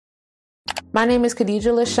My name is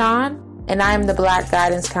Khadija LaShawn, and I am the Black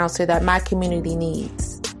guidance counselor that my community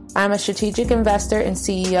needs. I'm a strategic investor and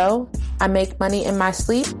CEO. I make money in my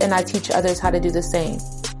sleep, and I teach others how to do the same.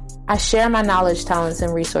 I share my knowledge, talents,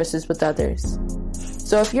 and resources with others.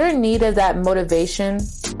 So if you're in need of that motivation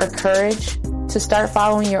or courage to start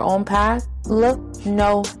following your own path, look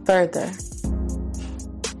no further.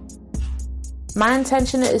 My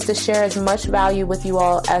intention is to share as much value with you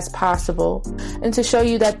all as possible and to show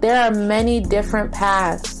you that there are many different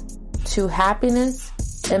paths to happiness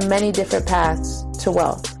and many different paths to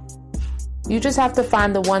wealth. You just have to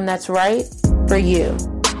find the one that's right for you.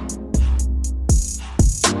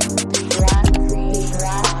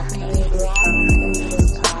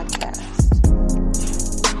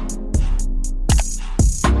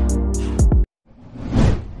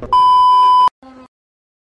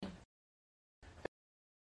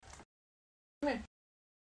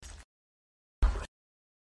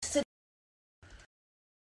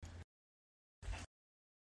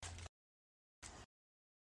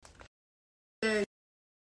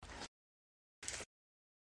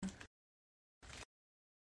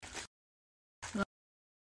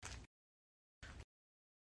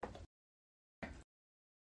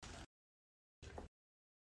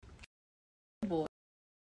 Boy,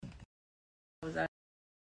 was that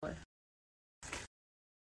boy?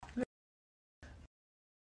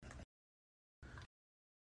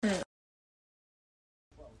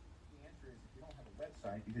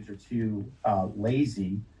 Because you're too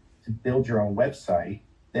lazy to build your own website,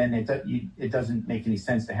 then it doesn't make any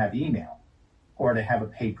sense to have email or to have a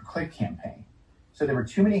pay-per-click campaign. So there were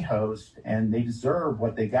too many hosts, and they deserve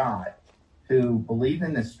what they got, who believe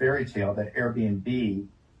in this fairy tale that Airbnb,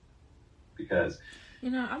 because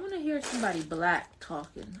I want to hear somebody black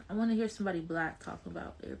talking. I want to hear somebody black talk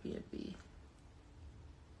about Airbnb.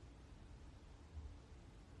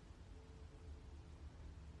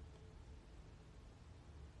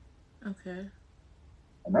 Okay.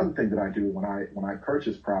 Another thing that I do when I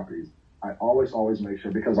purchase properties, I always make sure,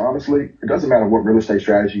 because honestly, it doesn't matter what real estate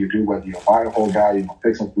strategy you do, whether you're buying a whole guy, you're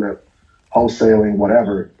fix and flip, wholesaling,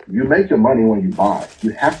 whatever, you make your money when you buy.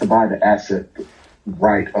 You have to buy the asset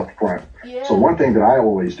right up front. Yeah. So one thing that I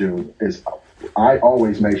always do is I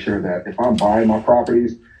always make sure that if I'm buying my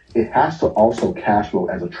properties, it has to also cash flow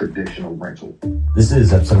as a traditional rental. This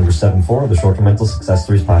is episode number 74 of the Short-Term Rental Success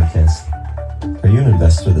Stories podcast. Are you an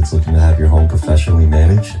investor that's looking to have your home professionally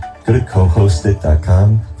managed? Go to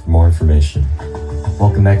cohostit.com for more information.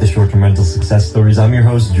 Welcome back to Short-Term Rental Success Stories. I'm your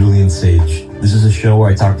host, Julian Sage. This is a show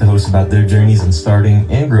where I talk to hosts about their journeys in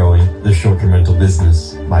starting and growing their short-term rental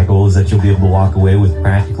business. My goal is that you'll be able to walk away with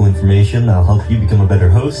practical information that'll help you become a better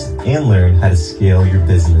host and learn how to scale your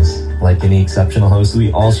business. Like any exceptional host,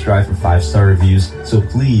 we all strive for 5-star reviews, so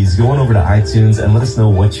please go on over to iTunes and let us know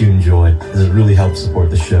what you enjoyed, as it really helps support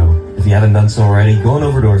the show. If you haven't done so already, go on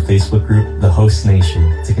over to our Facebook group, The Host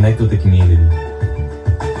Nation, to connect with the community.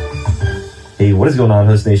 Hey, what is going on,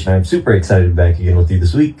 Host Nation? I'm super excited to be back again with you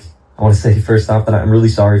this week. I want to say first off that I'm really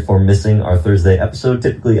sorry for missing our Thursday episode.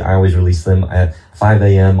 Typically, I always release them at 5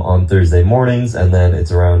 a.m. on Thursday mornings, and then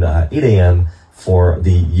it's around 8 a.m. for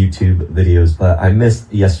the YouTube videos. But I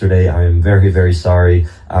missed yesterday. I am very, very sorry.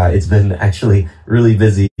 It's been actually really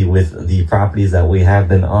busy with the properties that we have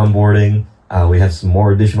been onboarding. We have some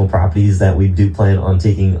more additional properties that we do plan on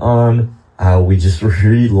taking on. We just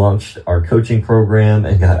relaunched our coaching program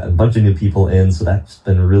and got a bunch of new people in, so that's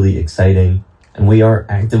been really exciting. And we are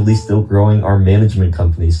actively still growing our management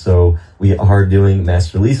company. So we are doing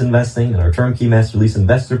master lease investing and our turnkey master lease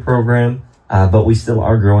investor program, but we still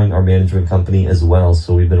are growing our management company as well.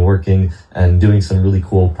 So we've been working and doing some really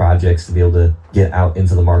cool projects to be able to get out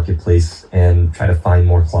into the marketplace and try to find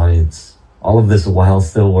more clients. All of this while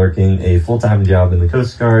still working a full-time job in the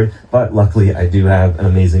Coast Guard, but luckily I do have an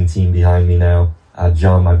amazing team behind me now.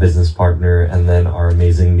 John, my business partner, and then our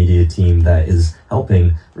amazing media team that is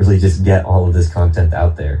helping really just get all of this content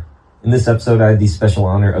out there. In this episode, I had the special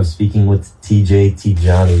honor of speaking with TJ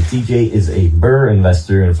Tijani. TJ is a BRRRR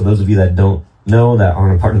investor, and for those of you that don't know, that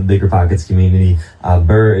aren't a part of the Bigger Pockets community,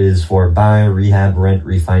 BRRRR is for buy, rehab, rent,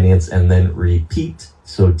 refinance, and then repeat.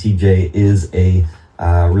 So TJ is a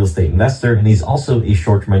real estate investor, and he's also a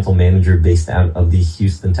short-term rental manager based out of the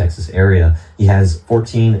Houston, Texas area. He has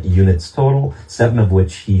 14 units total, 7 of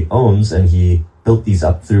which he owns, and he built these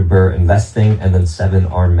up through BRRRR investing, and then 7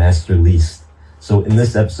 are master leased. So in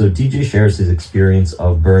this episode, TJ shares his experience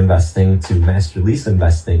of BRRRR investing to master lease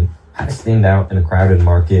investing, how to stand out in a crowded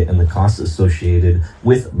market, and the costs associated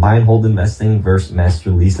with buy and hold investing versus master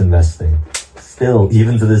lease investing. still,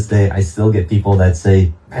 even to this day, I still get people that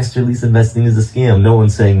say master lease investing is a scam. No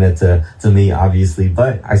one's saying that to me, obviously,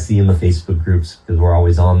 but I see in the Facebook groups, because we're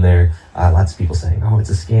always on there, lots of people saying, oh, it's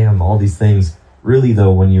a scam, all these things. Really,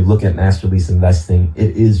 though, when you look at master lease investing,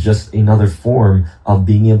 it is just another form of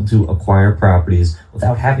being able to acquire properties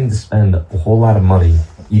without having to spend a whole lot of money.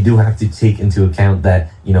 You do have to take into account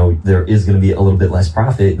that, there is going to be a little bit less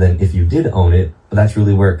profit than if you did own it. But that's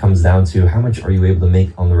really where it comes down to how much are you able to make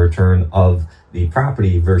on the return of the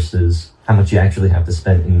property versus how much you actually have to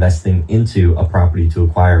spend investing into a property to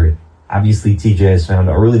acquire it. Obviously, TJ has found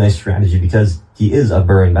a really nice strategy because he is a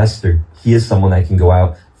BRRRR investor. He is someone that can go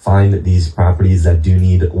out, find these properties that do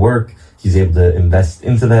need work. He's able to invest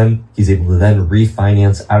into them. He's able to then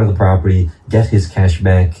refinance out of the property, get his cash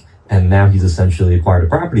back, and now he's essentially acquired a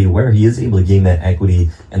property where he is able to gain that equity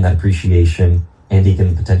and that appreciation, and he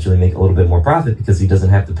can potentially make a little bit more profit because he doesn't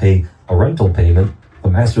have to pay a rental payment.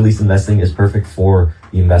 But master lease investing is perfect for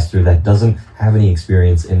the investor that doesn't have any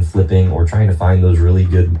experience in flipping or trying to find those really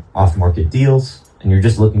good off-market deals, and you're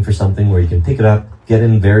just looking for something where you can pick it up, get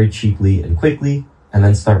in very cheaply and quickly, and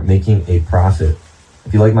then start making a profit.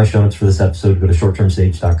 If you like my show notes for this episode, go to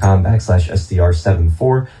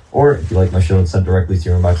shorttermsage.com/STR74. Or if you like my show notes sent directly to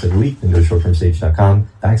your inbox every week, then go to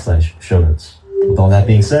shorttermsage.com/show notes. With all that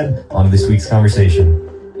being said, on to this week's conversation.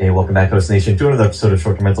 Hey, welcome back, Host Nation, to another episode of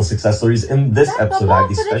Short-Term Rental Success Stories. In this episode, I have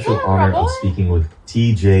the special honor of speaking with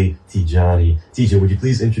TJ Tijani. TJ, would you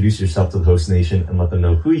please introduce yourself to the Host Nation and let them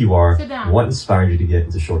know who you are, what inspired you to get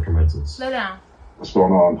into short-term rentals? Slow down. What's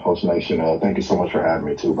going on, Host Nation? Thank you so much for having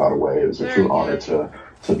me too, by the way. It's a true honor to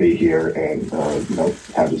be here and,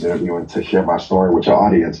 have this interview and to share my story with your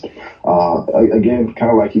audience. Again,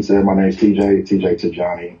 kind of like you said, my name is TJ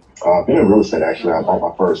Tijani. I've been in real estate, actually. I bought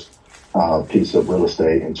my first piece of real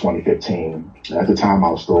estate in 2015. At the time,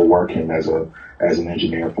 I was still working as an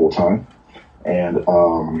engineer full time. And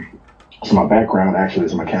so my background actually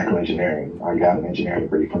is mechanical engineering. I got an engineering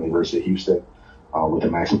degree from the University of Houston with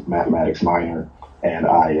a mathematics minor. And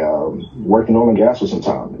I worked in oil and gas for some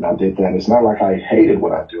time, and I did that. It's not like I hated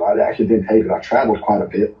what I do. I actually didn't hate it. I traveled quite a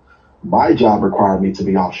bit. My job required me to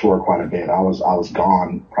be offshore quite a bit. I was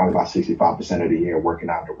gone probably about 65% of the year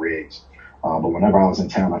working out the rigs. But whenever I was in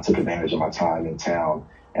town, I took advantage of my time in town,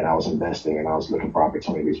 and I was investing, and I was looking for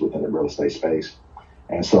opportunities within the real estate space.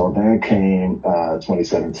 And so then came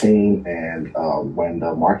 2017, and when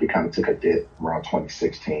the market kind of took a dip around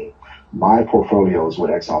 2016, my portfolio was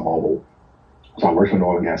with ExxonMobil. So I worked for an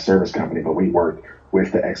oil and gas service company, but we worked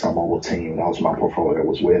with the ExxonMobil team. That was my portfolio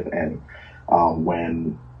was with. And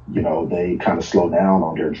when, they kind of slowed down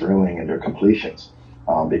on their drilling and their completions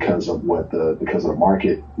because of the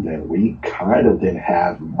market, then we kind of didn't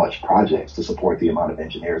have much projects to support the amount of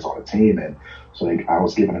engineers on the team. And so I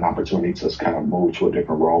was given an opportunity to kind of move to a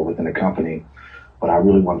different role within the company. But I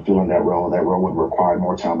really wasn't feeling that role. That role would require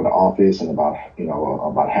more time in the office and about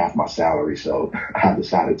half my salary. So I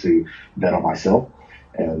decided to bet on myself.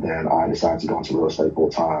 And then I decided to go into real estate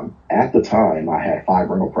full time. At the time, I had 5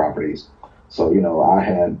 rental properties. So, I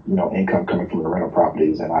had, income coming from the rental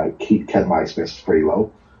properties, and I kept my expenses pretty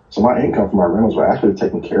low. So my income from my rentals were actually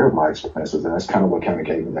taking care of my expenses. And that's kind of what kind of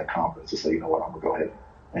gave me that confidence to say, I'm going to go ahead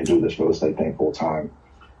and do this real estate thing full time.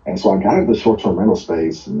 And so I got into the short-term rental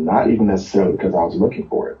space, not even necessarily because I was looking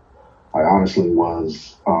for it. I honestly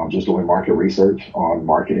was just doing market research on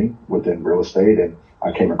marketing within real estate, and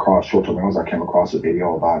I came across short-term rentals. I came across a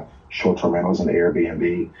video about short-term rentals and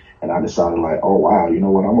Airbnb, and I decided oh, wow, you know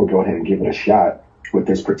what, I'm going to go ahead and give it a shot with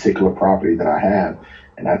this particular property that I had.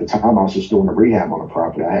 And at the time, I was just doing a rehab on the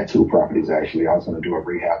property. I had 2 properties, actually. I was going to do a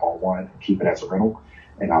rehab on one, keep it as a rental,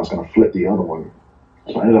 and I was going to flip the other one.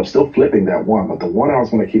 So I ended up still flipping that one, but the one I was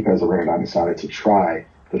going to keep as a rental, I decided to try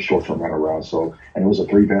the short-term rental route. So, and it was a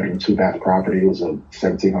 3-bedroom, 2-bath property. It was a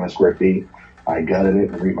 1,700 square feet. I gutted it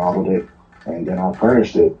and remodeled it, and then I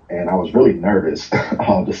furnished it. And I was really nervous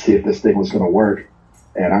to see if this thing was going to work.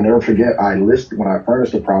 And I never forget, when I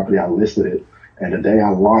furnished the property, I listed it. And the day I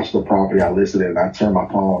launched the property, I listed it, and I turned my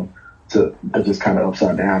phone to just kind of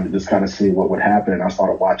upside down to just kind of see what would happen. And I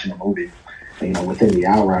started watching a movie. And, within the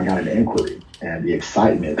hour, I got an inquiry. And the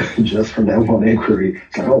excitement just from that one inquiry,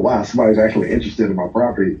 it's like, oh, wow, somebody's actually interested in my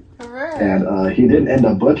property. Right. And he didn't end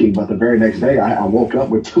up booking, but the very next day, I woke up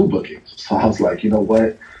with 2 bookings. So I was like, you know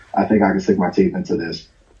what? I think I can sink my teeth into this.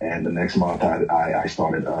 And the next month, I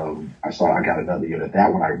got another unit.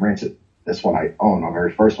 That one I rented. This one I owned. My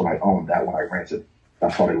very first one I owned. That one I rented. I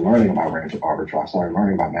started learning about rental arbitrage. I started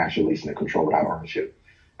learning about master leasing and control without ownership.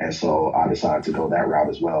 And so I decided to go that route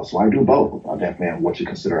as well. So I do both. I definitely am what you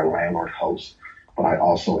consider a landlord host, but I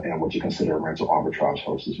also am what you consider a rental arbitrage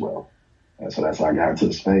host as well. And so that's how I got into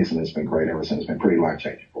the space, and it's been great ever since. It's been pretty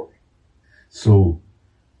life-changing for me. So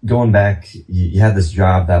going back, you had this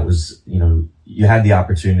job that was, you had the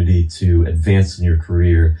opportunity to advance in your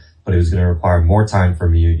career, but it was going to require more time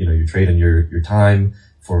from you. You're trading your time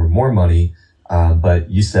for more money. But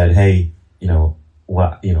you said, hey,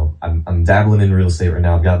 I'm dabbling in real estate right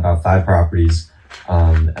now. I've got about 5 properties,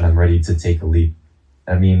 and I'm ready to take a leap.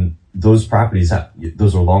 I mean, those properties,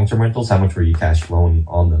 those are long-term rentals. How much were you cash flowing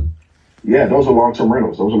on them? Yeah, those are long-term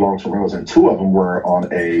rentals. And 2 of them were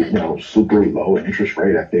on a, super low interest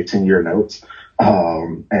rate at 15-year notes.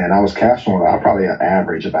 And I was cash flowing. I probably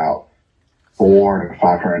average about $400 to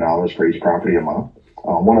 $500 for each property a month.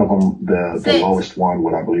 One of them, the lowest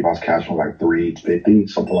one, I believe I was cash flowing like $350,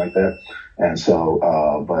 something like that. And so,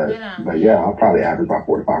 but yeah, I'll probably average about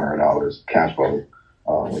 $400 to $500 cash flow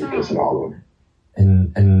when you put it all of them.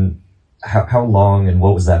 And how long and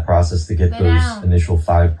what was that process to get those initial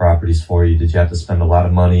 5 properties for you? Did you have to spend a lot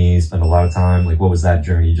of money, spend a lot of time? Like, what was that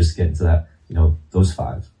journey just getting to that, those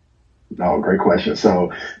 5? No, great question.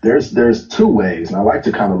 So there's 2 ways, and I like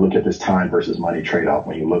to kind of look at this time versus money trade-off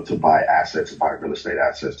when you look to buy assets, buy real estate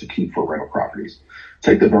assets to keep for rental properties.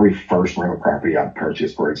 Take the very first rental property I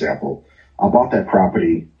purchased, for example. I bought that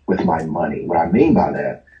property with my money. What I mean by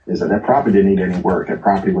that is that property didn't need any work. That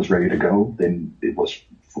property was ready to go. Then it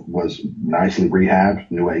was nicely rehabbed,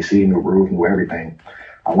 new AC, new roof, new everything.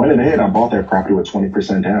 I went ahead and I bought that property with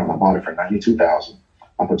 20% down. I bought it for $92,000.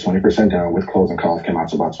 I put 20% down with closing costs, came out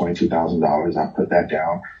to about $22,000. I put that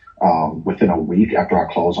down. Within a week after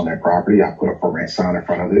I closed on that property, I put a for rent sign in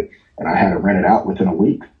front of it, and I had it rented out within a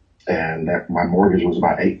week. And that my mortgage was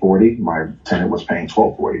about $840. My tenant was paying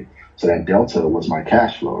 $1240. So that delta was my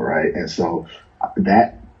cash flow, right? And so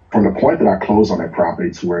that, from the point that I closed on that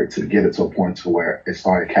property to get it to a point to where it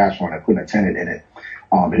started cash flowing and putting a tenant in it,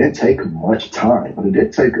 it didn't take much time, but it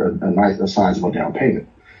did take a sizable down payment.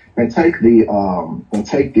 And take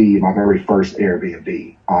my very first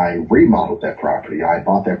Airbnb. I remodeled that property. I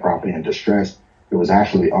bought that property in distress. It was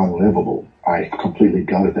actually unlivable. I completely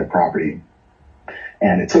gutted that property,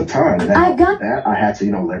 and it took time. And I had to,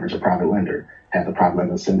 leverage a private lender. Had the private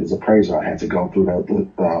lender send his appraiser. I had to go through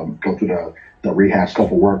the rehab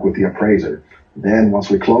scope of work with the appraiser. Then once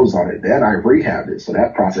we closed on it, then I rehabbed it. So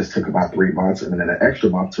that process took about 3 months, and then an extra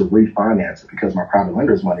month to refinance it because my private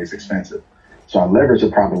lender's money is expensive. So I leveraged a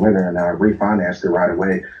private lender and I refinanced it right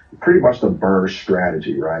away. Pretty much the BRRRR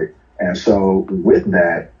strategy, right? And so with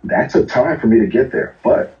that took time for me to get there.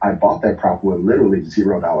 But I bought that property with literally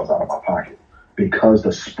 $0 out of my pocket because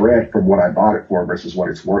the spread from what I bought it for versus what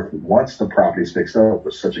it's worth once the property's fixed up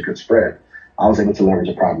was such a good spread. I was able to leverage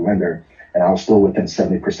a private lender, and I was still within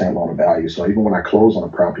 70% loan of value. So even when I closed on a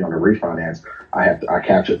property on the refinance, I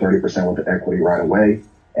captured 30% with the equity right away.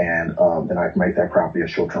 And then I can make that property a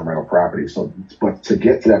short-term rental property. So, but to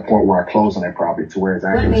get to that point where I closed on that property to where it's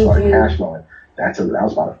actually started cash flowing, that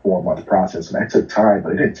was about a 4-month process. And that took time,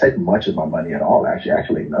 but it didn't take much of my money at all.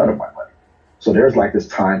 Actually none of my money. So there's like this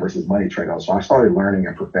time versus money trade-off. So I started learning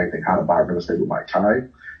and perfecting how to buy real estate with my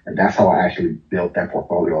time. And that's how I actually built that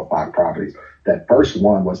portfolio of 5 properties. That first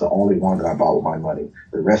one was the only one that I bought with my money.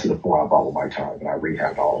 The rest of the 4 I bought with my time, and I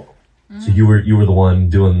rehabbed all of them. So you were the one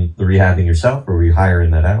doing the rehabbing yourself, or were you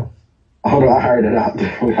hiring that out? Oh no, I hired it out.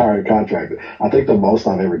 We hired a contractor. I think the most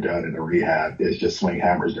I've ever done in a rehab is just swing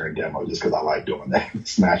hammers during demo, just because I like doing that,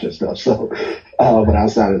 smashing stuff. So, but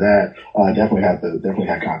outside of that, definitely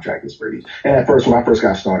had contractors for these. And at first, when I first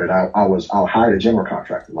got started, I hired a general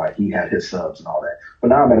contractor, like he had his subs and all that. But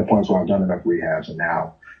now I'm at a point where I've done enough rehabs, and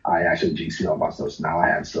now I actually GC all my stuff. So now I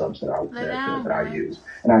have subs that I use,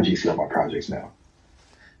 and I GC all my projects now.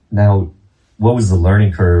 Now, what was the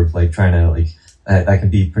learning curve like trying to that can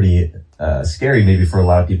be pretty scary maybe for a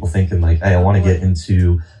lot of people thinking like, hey, I want to get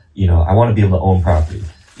into, I want to be able to own property,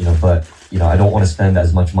 but, I don't want to spend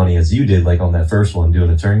as much money as you did, like on that first one, doing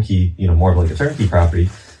a turnkey, more of like a turnkey property.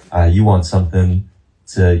 You want something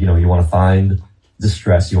to, you want to find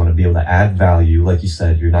distress. You want to be able to add value. Like you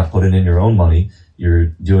said, you're not putting in your own money. You're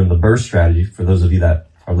doing the BRRRR strategy. For those of you that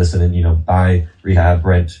are listening, buy, rehab,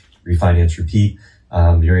 rent, refinance, repeat.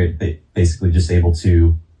 You're basically just able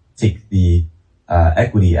to take the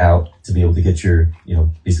equity out to be able to get your,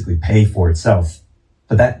 basically pay for itself.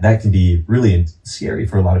 But that can be really scary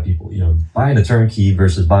for a lot of people. Buying a turnkey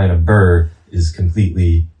versus buying a BRRRR is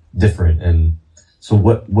completely different. And so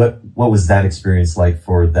what was that experience like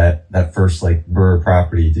for that first like BRRRR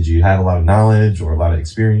property? Did you have a lot of knowledge or a lot of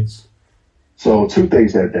experience? So 2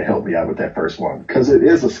 things that helped me out with that first one, because it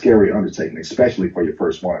is a scary undertaking, especially for your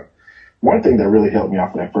first one. one thing that really helped me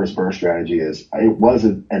out for that first burst strategy is it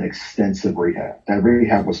wasn't an extensive rehab. That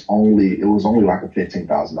rehab was only like a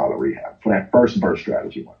 $15,000 rehab for that first burst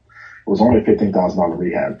strategy one. It was only a $15,000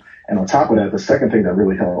 rehab. And on top of that, the second thing that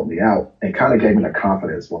really helped me out and kind of gave me the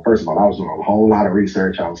confidence. Well, first of all, I was doing a whole lot of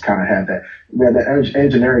research. I was kind of had that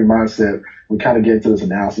engineering mindset. We kind of get into this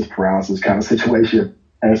analysis paralysis kind of situation.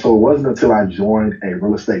 And so it wasn't until I joined a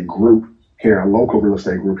real estate group here, a local real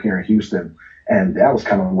estate group here in Houston. And that was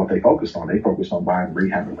kind of what they focused on. They focused on buying,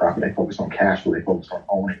 rehabbing property. They focused on cash flow. They focused on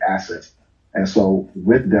owning assets. And so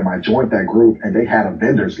with them, I joined that group, and they had a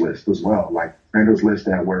vendors list as well, like vendors list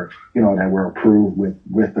that were approved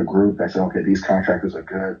with the group that said, okay, these contractors are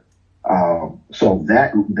good. So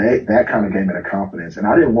that kind of gave me the confidence. And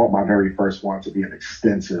I didn't want my very first one to be an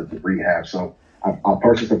extensive rehab. So I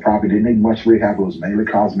purchased a property, didn't need much rehab. It was mainly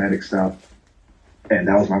cosmetic stuff. And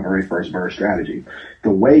that was my very first burst strategy.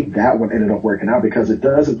 The way that one ended up working out, because it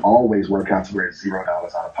doesn't always work out to where it's $0 out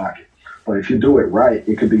of pocket. But if you do it right,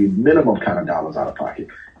 it could be minimum kind of dollars out of pocket.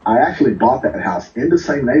 I actually bought that house in the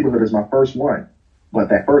same neighborhood as my first one. But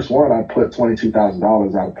that first one, I put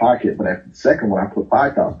 $22,000 out of pocket. But that second one, I put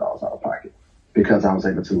 $5,000 out of pocket because I was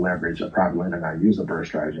able to leverage a private lender and I used a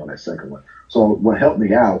burst strategy on that second one. So what helped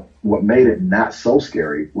me out, what made it not so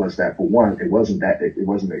scary was that, for one, it wasn't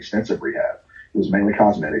an extensive rehab. It was mainly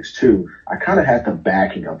cosmetics. Two, I kind of had the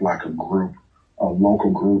backing of like a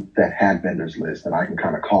local group that had vendors list that I can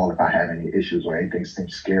kind of call if I had any issues or anything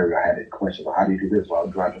seemed scary or I had any questions. Well, how do you do this? Well,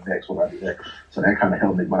 do I do next? What do I do next? So that kind of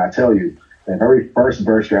helped me. But I tell you, that very first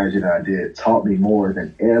burst strategy that I did taught me more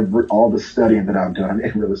than all the studying that I've done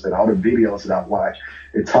in real estate, all the videos that I've watched.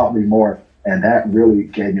 It taught me more. And that really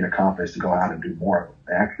gave me the confidence to go out and do more.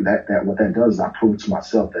 That what that does is I prove to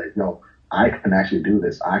myself that, I can actually do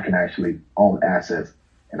this. I can actually own assets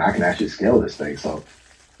and I can actually scale this thing. So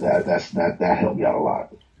that helped me out a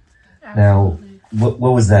lot. Now, what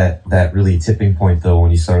was that really tipping point though,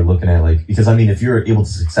 when you started looking at because I mean, if you're able to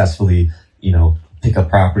successfully, pick up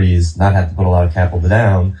properties, not have to put a lot of capital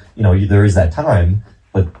down, there is that time,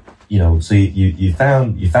 but so you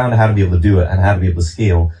found how to be able to do it and how to be able to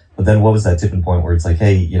scale. But then what was that tipping point where it's like,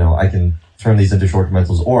 hey, I can turn these into short-term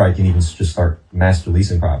rentals, or I can even just start master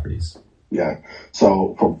leasing properties? Yeah.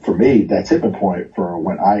 So for me, that tipping point for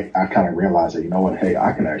when I kind of realized that, hey,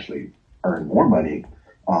 I can actually earn more money,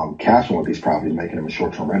 cash flowing these properties, making them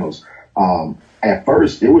short-term rentals. At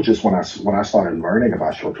first, it was just when I started learning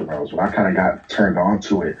about short-term rentals, when I kind of got turned on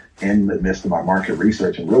to it in the midst of my market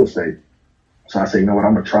research in real estate. So I said, I'm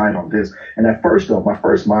going to try it on this. And at first, though, my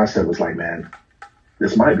first mindset was like, man,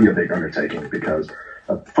 this might be a big undertaking because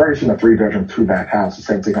furnishing a 3-bedroom, 2-bath house,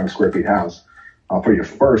 a 1,700 square feet house, for your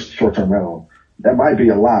first short-term rental, that might be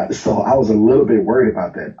a lot. So I was a little bit worried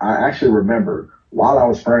about that. I actually remember while I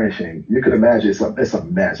was furnishing, you could imagine it's a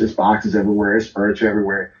mess. There's boxes everywhere. There's furniture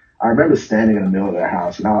everywhere. I remember standing in the middle of that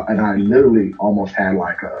house and I literally almost had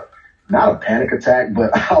not a panic attack,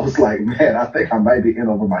 but I was like, man, I think I might be in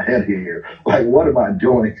over my head here. Like, what am I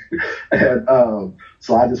doing? And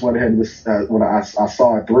so I just went ahead and just, when I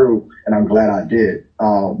saw it through, and I'm glad I did.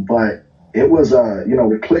 But it was,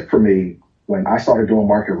 it clicked for me when I started doing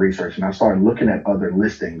market research and I started looking at other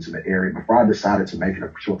listings in the area. Before I decided to make it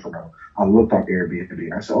a short-term rental, I looked on Airbnb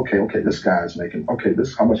and I said, okay, this guy's making, this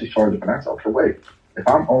is how much he's charging. And I said, okay, wait, if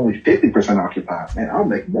I'm only 50% occupied, man, I'll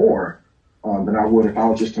make more than I would if I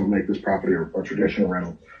was just to make this property a traditional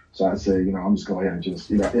rental. So I say, I'm just going ahead and just,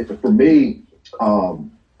 for me,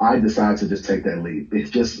 I decided to just take that leap. It's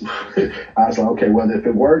just, I was like, okay, well, if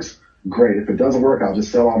it works, great. If it doesn't work, I'll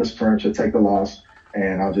just sell all this furniture, take the loss,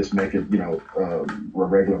 and I'll just make it, a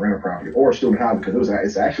regular rental property or student housing, because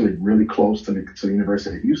it's actually really close to the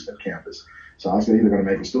University of Houston campus. So I was either going to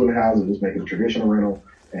make a student housing, just make it a traditional rental,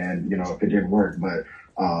 and if it didn't work, but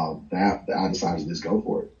I decided to just go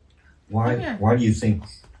for it. Why do you think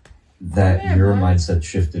that your mindset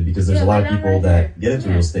shifted? Because there's a lot of people that get into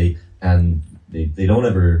real estate and they don't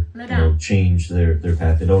ever change their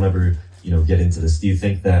path. They don't ever get into this. Do you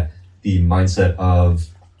think that the mindset of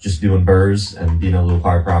just doing burrs and being able to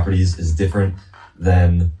acquire properties is different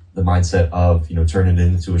than the mindset of turning it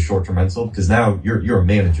into a short-term rental? Because now you're a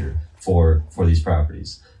manager for these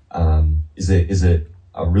properties. Is it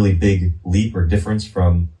a really big leap or difference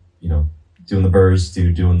from doing the burrs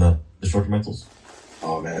to doing the short-term rentals?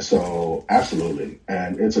 Oh man, so absolutely,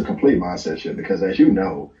 and it's a complete mindset shift because, as you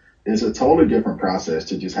know, it's a totally different process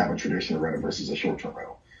to just have a traditional rental versus a short-term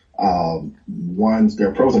rental. There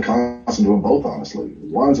are pros and cons to doing both, honestly.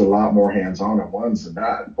 One's a lot more hands-on and one's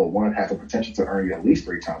not, but one has the potential to earn you at least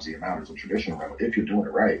 3 times the amount as a traditional rental if you're doing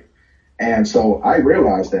it right. And so I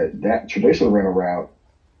realized that traditional rental route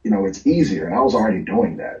it's easier. And I was already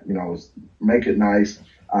doing that, it's make it nice.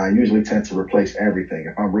 I usually tend to replace everything.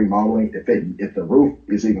 If I'm remodeling, if the roof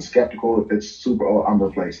is even skeptical, if it's super old, I'm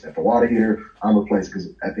replacing. If the water heater, I'm replacing. Because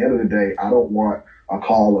at the end of the day, I don't want a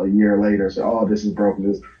call a year later and say, oh, this is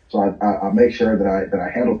broken. So I make sure that I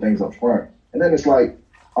handle things up front. And then it's like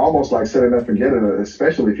almost like set it and forget it,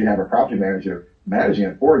 especially if you have a property manager managing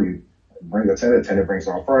it for you. Bring the tenant brings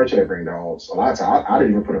their own furniture, they bring their own. So a lot of times I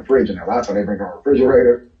didn't even put a fridge in there. A lot of times they bring their own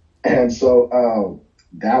refrigerator. And so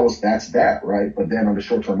that's that, right? But then on the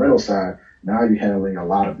short-term rental side, now you're handling a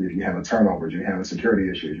lot of it. You're handling turnovers, you're handling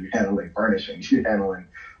security issues, you're handling furnishings, you're handling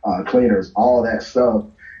cleaners, all that stuff.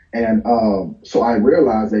 And so I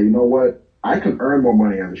realized that, you know what, I can earn more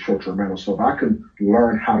money as a short-term rental. So if I can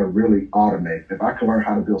learn how to really automate, if I can learn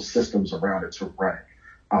how to build systems around it to run it,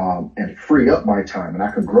 and free up my time, and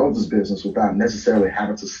I can grow this business without necessarily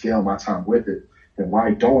having to scale my time with it, then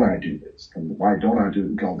why don't I do this? And why don't I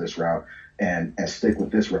go this route and stick with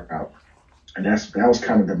this route? And that was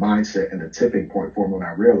kind of the mindset and the tipping point for me when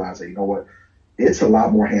I realized that, you know what, it's a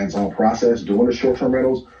lot more hands-on process doing the short-term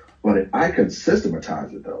rentals. But if I can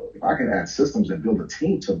systematize it, though, if I can add systems and build a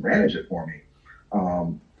team to manage it for me,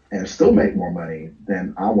 and still make more money,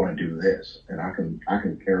 then I want to do this. And I can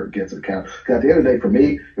get to the cash. Because at the end of the day, for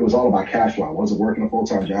me, it was all about cash flow. I wasn't working a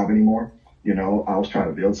full-time job anymore. I was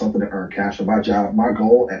trying to build something to earn cash for my job. My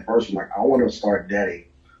goal at first was like, I want to start netting.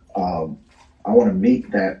 I want to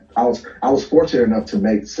meet that. I was fortunate enough to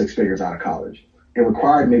make 6 figures out of college. It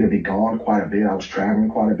required me to be gone quite a bit. I was traveling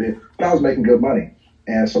quite a bit, but I was making good money.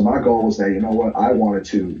 And so my goal was that, you know what, I wanted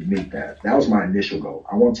to meet that. That was my initial goal.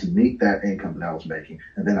 I wanted to meet that income that I was making,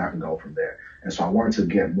 and then I can go from there. And so I wanted to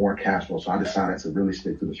get more cash flow. So I decided to really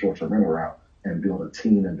stick to the short-term rental route and build a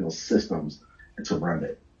team and build systems and to run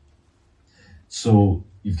it. So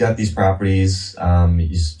you've got these properties,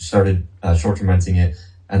 you started short-term renting it,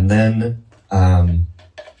 and then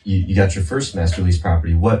you got your first master lease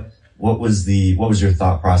property. What was your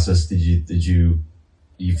thought process? Did you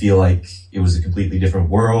feel like it was a completely different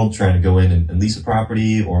world trying to go in and lease a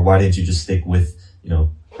property, or why didn't you just stick with,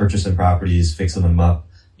 purchasing properties, fixing them up,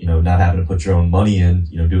 not having to put your own money in,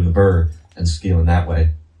 doing the BRRRR and scaling that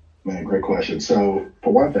way? Man, great question. So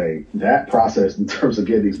for one thing, that process in terms of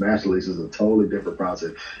getting these master leases is a totally different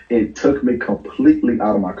process. It took me completely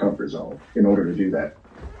out of my comfort zone in order to do that.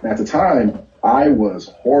 At the time, I was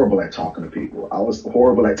horrible at talking to people. I was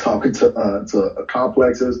horrible at talking to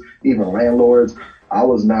complexes, even landlords. I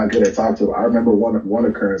was not good at talking to them. I remember one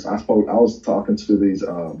occurrence. I was talking to these,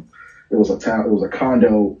 it was a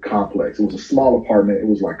condo complex. It was a small apartment. It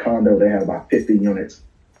was like condo. They had about 50 units,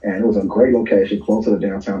 and it was a great location close to the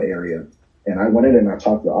downtown area. And I went in and I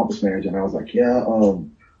talked to the office manager, and I was like, yeah, so,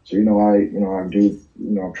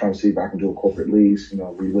 I'm trying to see if I can do a corporate lease,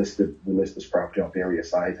 we list this property on various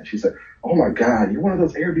sites. And she said, oh my God, you're one of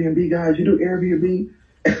those Airbnb guys. You do Airbnb?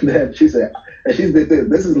 And then she said, this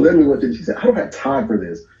is literally what she said, I don't have time for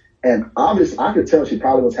this. And obviously I could tell she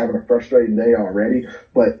probably was having a frustrating day already,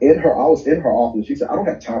 but I was in her office. She said, I don't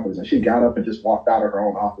have time for this. And she got up and just walked out of her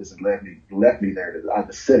own office and left me there. I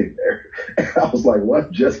was sitting there. And I was like,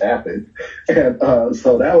 what just happened? And,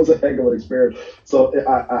 so that was a heck of an experience. So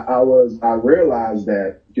I realized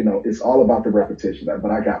that, it's all about the repetition,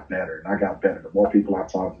 but I got better and I got better. The more people I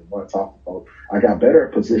talked to, the more I talked to folks, I got better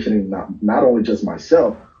at positioning not only just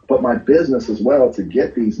myself, but my business as well to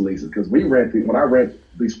get these leases. Because when I rent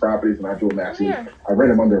these properties and I do a master lease, I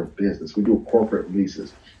rent them under a business. We do corporate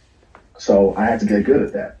leases. So I had to get good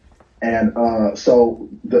at that. And so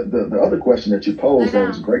the other question that you posed, that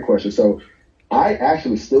was a great question. So I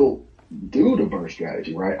actually still do the BRRRR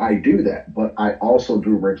strategy, right? I do that, but I also do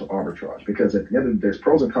rental arbitrage, because at the end of the day, there's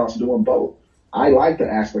pros and cons to doing both. I like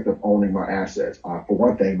the aspect of owning my assets. For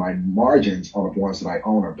one thing, my margins on the ones that I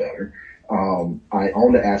own are better. I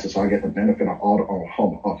own the asset, so I get the benefit of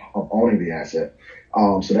of owning the asset.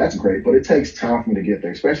 So that's great, but it takes time for me to get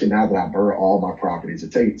there, especially now that I BRRRR all my properties.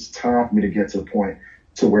 It takes time for me to get to the point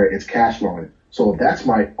to where it's cash flowing. So if that's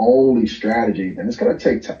my only strategy, then it's going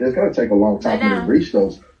to take a long time for me to reach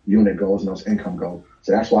those unit goals and those income goals.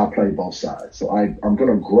 So that's why I play both sides. So I'm going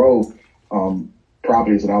to grow,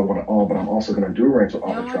 properties that I want to own, but I'm also going to do rental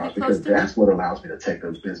arbitrage, because that's what allows me to take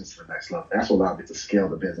those businesses to the next level. That's what allows me to scale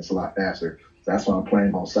the business a lot faster. That's why I'm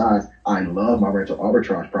playing both sides. I love my rental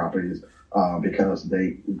arbitrage properties because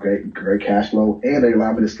they great cash flow, and they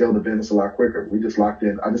allow me to scale the business a lot quicker. I just locked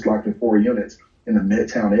in 4 units in the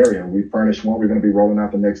Midtown area. We furnished one. We're going to be rolling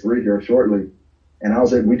out the next 3 here shortly.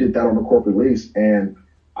 And we did that on a corporate lease, and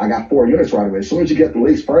I got 4 units right away. As soon as you get the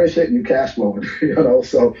lease, furnish it, you cash flow it,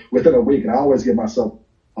 so within a week. And I always give myself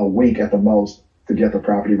a week at the most to get the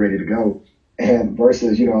property ready to go. And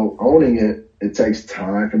versus, owning it, it takes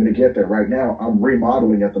time for me to get there. Right now, I'm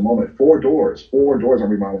remodeling at the moment, four doors I'm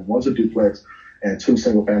remodeling. One's a duplex and two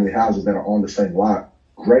single family houses that are on the same lot.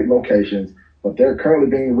 Great locations, but they're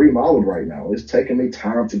currently being remodeled right now. It's taking me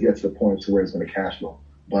time to get to the point to where it's going to cash flow.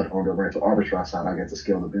 But on the rental arbitrage side, I get to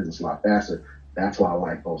scale the business a lot faster. That's why I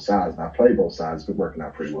like both sides. And I play both sides. It's been working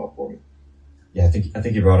out pretty well for me. Yeah, I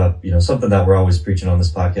think you brought up, something that we're always preaching on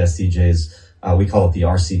this podcast, TJ, is we call it the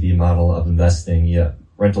RCB model of investing. Yeah,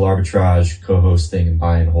 rental arbitrage, co-hosting, and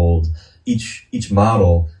buy and hold. Each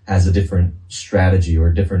model has a different strategy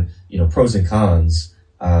or different, pros and cons.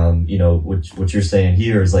 What you're saying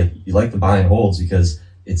here is like, you like the buy and holds because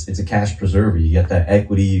it's a cash preserver. You get that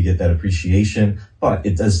equity, you get that appreciation, but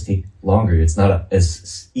it does take longer. It's not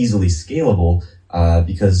as easily scalable,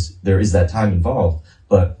 because there is that time involved.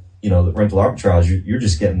 But the rental arbitrage, you're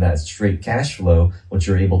just getting that straight cash flow, which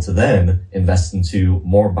you're able to then invest into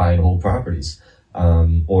more buy and hold properties,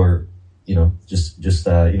 or just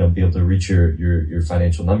be able to reach your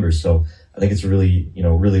financial numbers. So I think it's really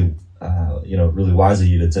really wise of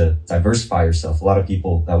you to diversify yourself. A lot of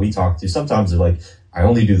people that we talk to, sometimes they're like, I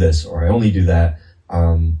only do this or I only do that.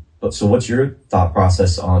 But so what's your thought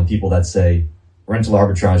process on people that say rental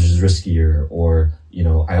arbitrage is riskier, or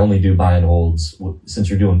I only do buy and holds? Since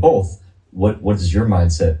you're doing both, what is your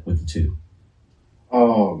mindset with the two?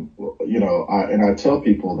 I tell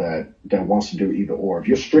people that wants to do either or. If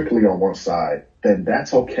you're strictly on one side, then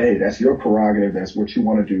that's okay. That's your prerogative. That's what you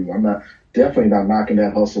want to do. I'm definitely not knocking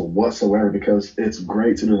that hustle whatsoever, because it's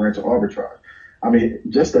great to do rental arbitrage. I mean,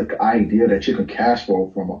 just the idea that you can cash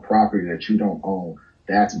flow from a property that you don't own,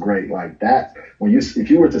 that's great. Like that, if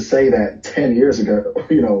you were to say that 10 years ago,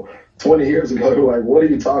 20 years ago, you're like, what are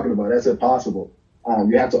you talking about? That's impossible.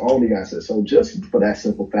 You have to own the asset. So just for that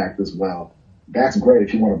simple fact as well, that's great.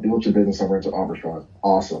 If you want to build your business on rental arbitrage,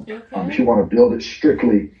 awesome. Okay. If you want to build it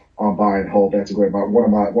strictly on buy and hold, that's great. But one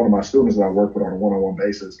of my students that I work with on a one-on-one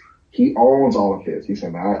basis, he owns all of his. He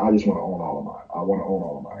said, man, I just want to own all of mine. I want to own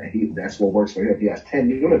all of mine. And that's what works for him. He has 10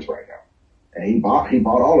 units right now. And he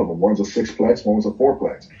bought all of them. One's a 6-plex, one was a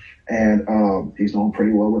 4-plex. And he's doing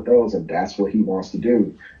pretty well with those, and that's what he wants to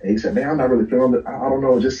do. And he said, man, I'm not really feeling it. I don't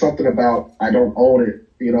know, just something about I don't own it.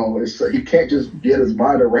 You can't just get his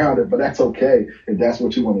mind around it, but that's okay if that's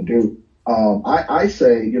what you want to do. I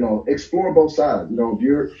say, explore both sides.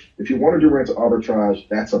 If you want to do rental arbitrage,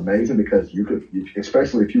 that's amazing, because you could,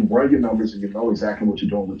 especially if you run your numbers and you know exactly what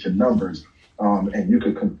you're doing with your numbers, and you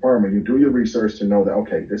could confirm and you do your research to know that,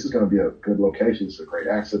 okay, this is going to be a good location. It's a great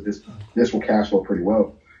asset. This will cash flow pretty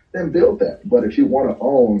well. Then build that. But if you want to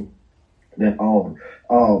own, then own.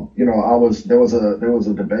 There was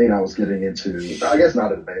a debate I was getting into. I guess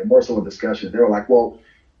not a debate, more so a discussion. They were like, well,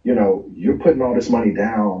 you're putting all this money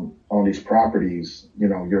down on these properties.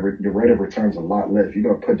 Your rate of return's a lot less. You're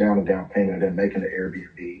going to put down a down payment and then make it an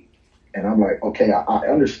Airbnb. And I'm like, okay, I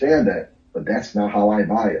understand that, but that's not how I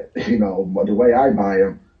buy it. The way I buy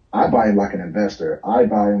them like an investor. I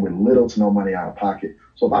buy them with little to no money out of pocket.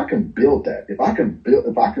 So if I can build that, if I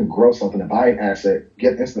can grow something and buy an asset,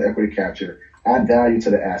 get instant equity capture, add value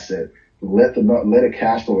to the asset, let it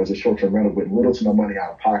cash flow as a short-term rental with little to no money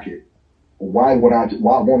out of pocket, why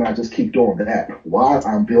won't I just keep doing that? While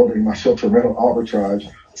I'm building my short-term rental arbitrage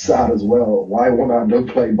side as well, why won't I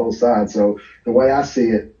play both sides? So the way I see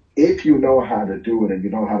it, if you know how to do it and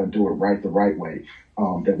you know how to do it the right way,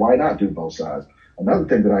 then why not do both sides? Another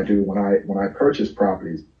thing that I do when I purchase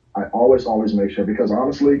properties, I always make sure, because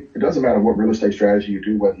honestly, it doesn't matter what real estate strategy you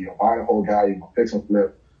do, whether you're a buy and hold guy, you're fix and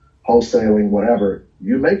flip, wholesaling, whatever,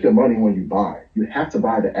 you make your money when you buy. You have to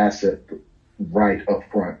buy the asset right up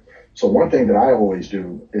front. So one thing that I always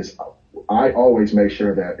do is I always make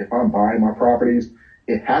sure that if I'm buying my properties,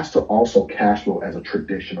 it has to also cash flow as a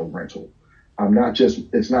traditional rental. It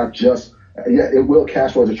will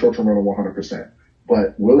cash flow as a short-term rental 100%,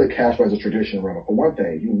 but will it cash flow as a traditional rental? For one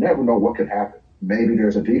thing, you never know what could happen. Maybe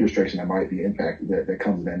there's a deed restriction that might be impacted that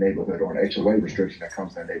comes in that neighborhood, or an HOA restriction that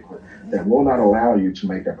comes in that neighborhood that will not allow you to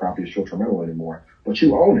make that property a short-term rental anymore. But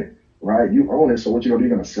you own it, right? You own it. So what you're going to do,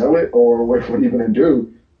 you're going to sell it, or what are you going to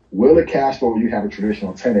do? Will it cash flow when you have a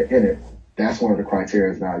traditional tenant in it? That's one of the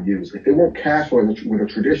criteria that I use. If it won't cash flow with a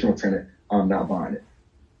traditional tenant, I'm not buying it.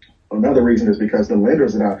 Another reason is because the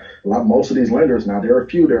lenders most of these lenders now, there are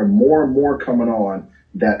more and more coming on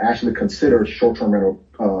that actually consider short-term rental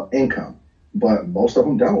income. But most of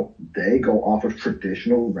them don't. They go off of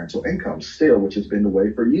traditional rental income still, which has been the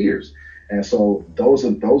way for years. And so those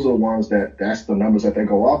are the ones that's the numbers that they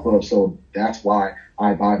go off of. So that's why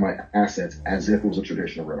I buy my assets as if it was a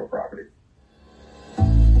traditional rental property.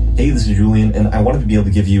 Hey, this is Julian, and I wanted to be able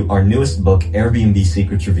to give you our newest book, Airbnb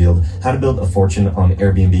Secrets Revealed, How to Build a Fortune on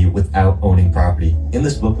Airbnb Without Owning Property. In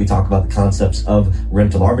this book, we talk about the concepts of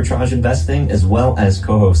rental arbitrage investing, as well as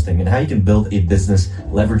co-hosting, and how you can build a business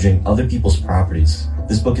leveraging other people's properties.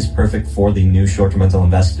 This book is perfect for the new short-term rental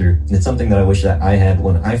investor, and it's something that I wish that I had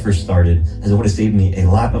when I first started, as it would have saved me a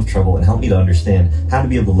lot of trouble and helped me to understand how to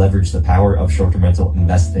be able to leverage the power of short-term rental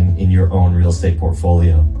investing in your own real estate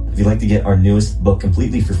portfolio. If you'd like to get our newest book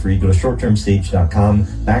completely for free, go to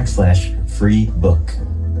shorttermsage.com/free book.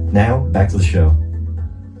 Now, back to the show.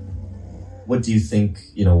 What do you think,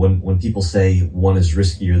 when people say one is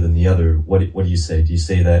riskier than the other, what do you say? Do you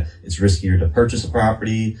say that it's riskier to purchase a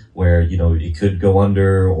property where, it could go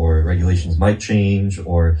under or regulations might change,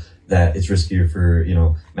 or that it's riskier for,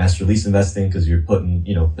 master lease investing because you're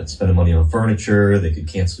spending money on furniture, they could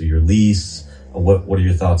cancel your lease? What are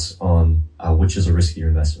your thoughts on which is a riskier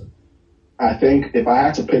investment? I think if I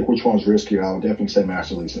had to pick which one's riskier, I would definitely say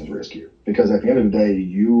master leasing is riskier, because at the end of the day,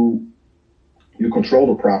 you control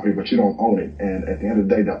the property, but you don't own it. And at the end of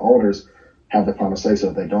the day, the owners have the final say. So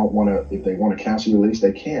if they want to cancel your lease,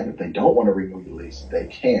 they can. If they don't want to renew your lease, they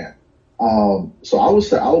can. So I would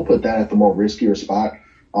say I would put that at the more riskier spot.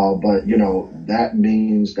 But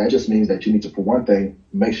that just means that you need to, for one thing,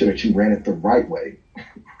 make sure that you ran it the right way,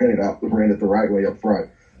 ran it the right way up front.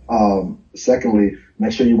 Secondly,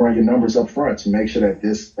 make sure you run your numbers up front to make sure that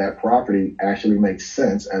that property actually makes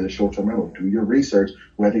sense as a short-term rental. Do your research,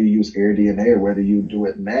 whether you use AirDNA or whether you do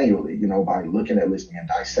it manually, by looking at listing and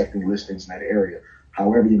dissecting listings in that area.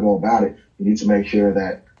 However you go about it, you need to make sure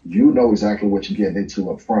that you know exactly what you're getting into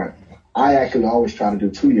up front. I actually always try to do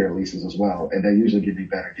 2-year leases as well, and they usually give me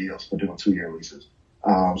better deals for doing 2-year leases.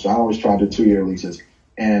 So I always try to do 2-year leases.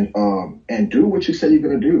 And do what you say you're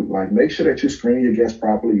going to do. Like, make sure that you're screening your guests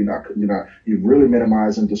properly. You're really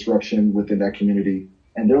minimizing disruption within that community,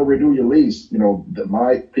 and they'll renew your lease.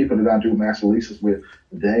 My people that I do master leases with,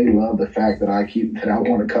 they love the fact that I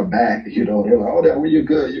want to come back. They're like, oh, you're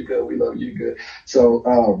good. We love you, good. So,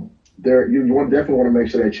 you definitely want to make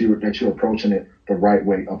sure that you're approaching it the right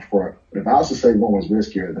way up front. But if I was to say one was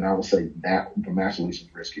riskier, then I would say that the master lease is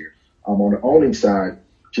riskier. On the owning side,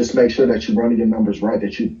 just make sure that you're running your numbers right,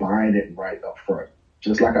 that you're buying it right up front.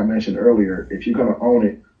 Just like I mentioned earlier, if you're going to own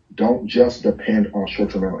it, don't just depend on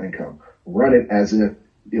short-term rental income. Run it as if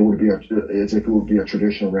it would be a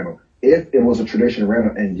traditional rental. If it was a traditional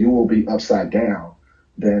rental and you will be upside down,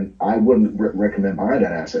 then I wouldn't recommend buying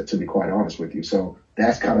that asset, to be quite honest with you. So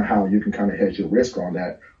that's kind of how you can kind of hedge your risk on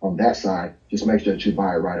that side. Just make sure that you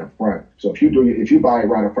buy it right up front. So if you buy it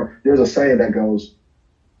right up front, there's a saying that goes,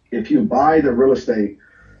 if you buy the real estate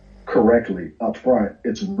correctly up front,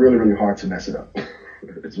 it's really, really hard to mess it up.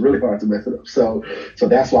 It's really hard to mess it up. So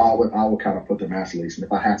that's why I would kind of put the master lease. And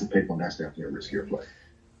if I had to pick one, that's definitely a riskier play.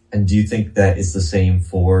 And do you think that it's the same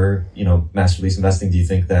for, master lease investing? Do you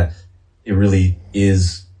think that it really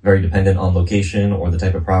is very dependent on location or the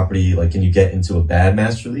type of property? Like, can you get into a bad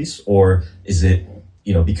master lease, or is it,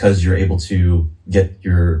 because you're able to get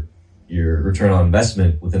your return on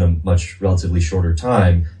investment within a much relatively shorter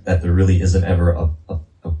time, that there really isn't ever a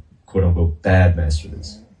quote unquote bad master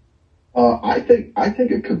lease? I think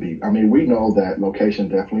it could be. I mean, we know that location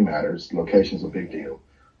definitely matters. Location is a big deal.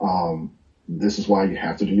 This is why you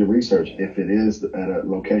have to do your research. If it is at a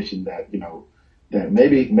location that, that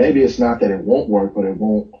maybe it's not that it won't work, but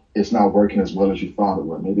it's not working as well as you thought it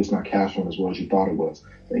would. Maybe it's not cash flowing as well as you thought it was.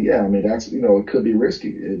 And yeah, I mean, that's, it could be risky.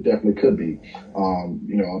 It definitely could be,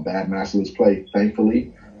 a bad master lease play.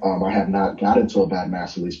 Thankfully, I have not got into a bad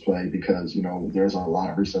master lease play because, there's a lot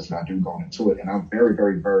of research that I do going into it. And I'm very,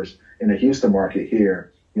 very versed in the Houston market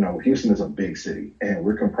here. Houston is a big city and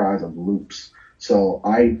we're comprised of loops. So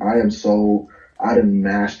I have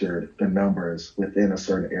mastered the numbers within a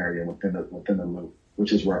certain area, within the loop,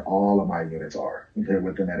 which is where all of my units are. They're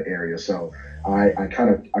within that area. So I kind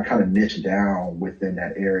of niche down within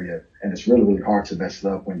that area, and it's really, really hard to mess it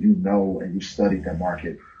up when you know and you studied that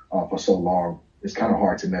market for so long. It's kind of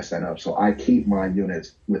hard to mess that up. So I keep my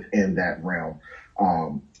units within that realm.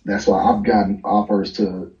 That's why I've gotten offers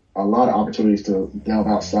to a lot of opportunities to delve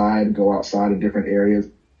outside, go outside in different areas.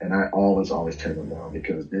 And I always turn them down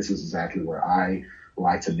because this is exactly where I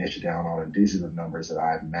like to niche down on. And these are the numbers that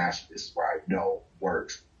I've mastered. This is where I know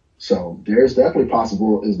works. So it's definitely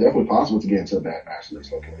possible to get into a bad master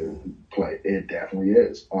lease play. It definitely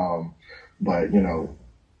is. But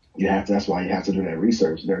that's why you have to do that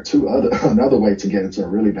research. There are another way to get into a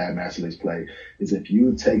really bad master lease play is if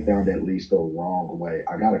you take down that lease the wrong way.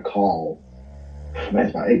 I got a call, man, it's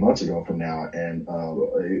about 8 months ago from now. And,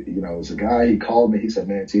 it was a guy, he called me, he said,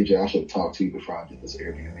 man, TJ, I should talk to you before I did this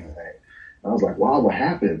Airbnb thing. I was like, wow, what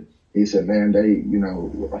happened? He said, man,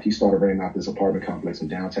 he started renting out this apartment complex in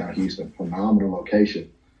downtown Houston, phenomenal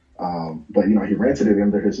location. But he rented it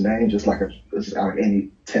under his name, just like any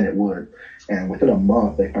tenant would. And within a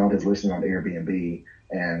month, they found his listing on Airbnb,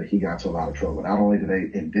 and he got into a lot of trouble. Not only did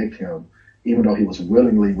they evict him, even though he was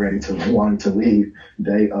willingly wanting to leave,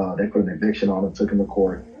 they put an eviction on him, took him to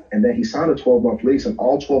court, and then he signed a 12-month lease, and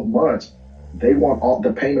all 12 months, they want all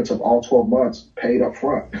the payments of all 12 months paid up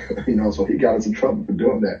front. So he got into trouble for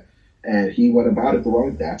doing that, and he went about it the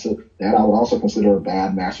wrong way. That I would also consider a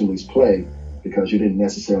bad master lease play, because you didn't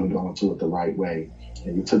necessarily go into it the right way,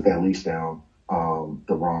 and you took that lease down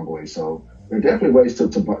the wrong way. So there are definitely ways to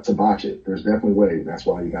botch it. There's definitely ways. That's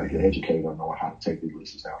why you got to get educated on knowing how to take these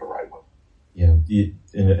leases down the right way. Yeah,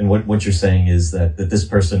 and what you're saying is that this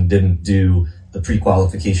person didn't do the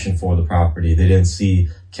pre-qualification for the property. They didn't see,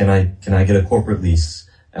 can I get a corporate lease?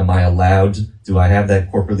 Am I allowed? Do I have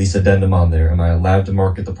that corporate lease addendum on there? Am I allowed to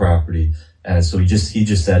market the property? And so he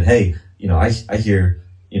just said, hey, I hear,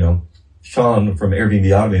 Sean from Airbnb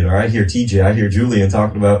Automator, I hear TJ, I hear Julian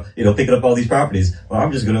talking about, picking up all these properties. Well,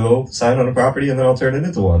 I'm just going to go sign on a property and then I'll turn it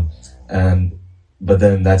into one. But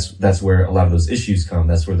then that's where a lot of those issues come.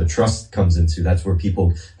 That's where the trust comes into. That's where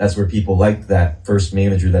people like that first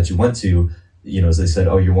manager that you went to, as they said,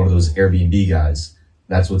 oh, you're one of those Airbnb guys.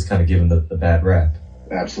 That's what's kind of given the bad rap.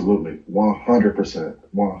 Absolutely. 100%.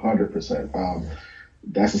 100%.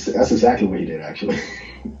 That's exactly what he did, actually.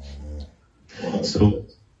 So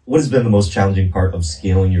what has been the most challenging part of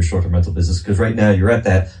scaling your short-term rental business? Because right now you're at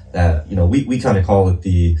that we kind of call it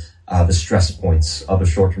the stress points of a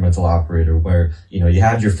short-term rental operator, where, you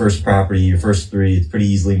had your first property, your first 3, it's pretty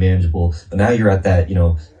easily manageable. But now you're at that,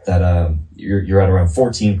 you're at around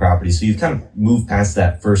 14 properties. So you've kind of moved past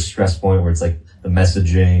that first stress point where it's like the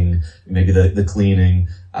messaging, maybe the cleaning.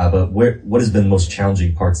 But what has been the most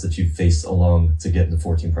challenging parts that you've faced along to get into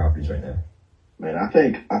 14 properties right now? Man, I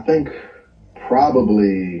think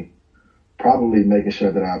probably making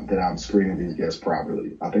sure that I'm screening these guests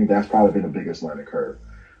properly. I think that's probably been the biggest learning curve.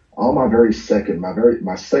 On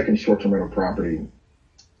my second short-term rental property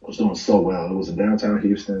was doing so well. It was in downtown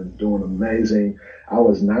Houston, doing amazing. I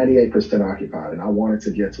was 98% occupied, and I wanted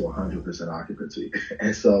to get to 100% occupancy.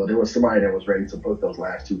 And so there was somebody that was ready to book those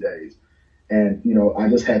last 2 days. And, I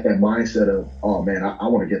just had that mindset of, oh man, I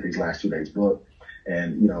want to get these last 2 days booked.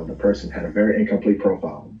 And, the person had a very incomplete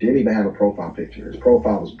profile. Didn't even have a profile picture. His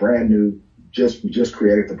profile was brand new, just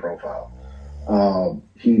created the profile.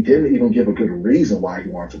 He didn't even give a good reason why he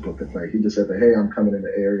wanted to book the place. He just said that, hey, I'm coming in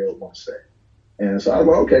the area, want to stay. And so I was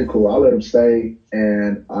like, okay, cool. I'll let him stay.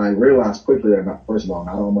 And I realized quickly that, first of all,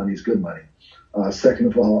 not all money is good money. Second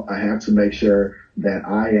of all, I have to make sure that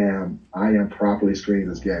I am properly screening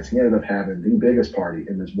this guest. He ended up having the biggest party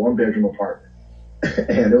in this 1-bedroom apartment.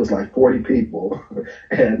 And it was like 40 people.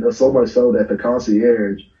 And so much so that the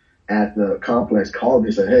concierge at the complex called me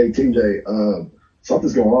and said, hey, TJ,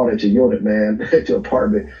 something's going on at your unit, man, at your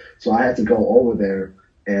apartment. So I had to go over there,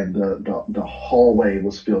 and the hallway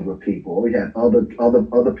was filled with people. We had other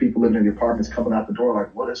people living in the apartments coming out the door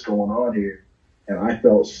like, what is going on here? And I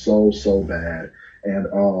felt so bad. And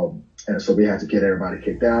so we had to get everybody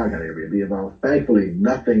kicked out, got Airbnb involved. Thankfully,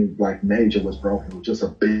 nothing like major was broken. It was just a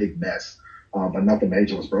big mess. But nothing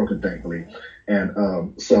major was broken, thankfully.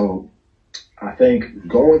 And so I think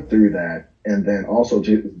going through that, and then also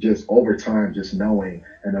just over time, just knowing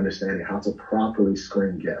and understanding how to properly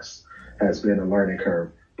screen guests has been a learning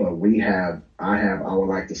curve. But I would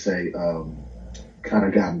like to say, kind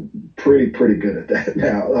of gotten pretty good at that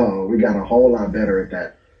now. We got a whole lot better at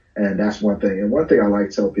that. And that's one thing. And one thing I like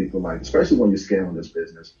to tell people, like, especially when you're scaling this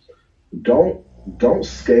business, don't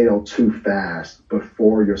scale too fast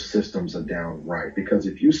before your systems are down right. Because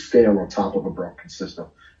if you scale on top of a broken system,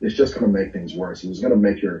 it's just going to make things worse. It's going to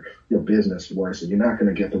make your business worse, and you're not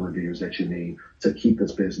going to get the reviews that you need to keep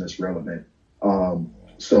this business relevant.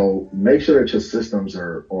 So make sure that your systems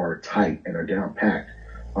are tight and are down packed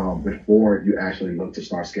before you actually look to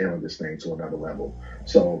start scaling this thing to another level.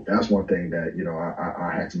 So that's one thing that,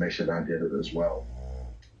 I had to make sure that I did it as well.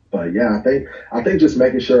 But yeah, I think just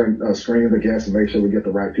making sure and screening the guests and make sure we get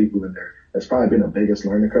the right people in there. That's probably been the biggest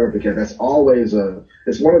learning curve, because that's always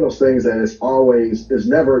it's one of those things that it's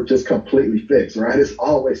never just completely fixed, right? It's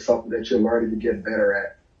always something that you're learning to get better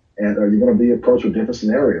at. And you're going to be approached with different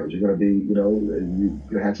scenarios. You're going to be,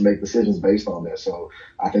 you have to make decisions based on that. So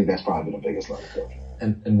I think that's probably been the biggest learning curve.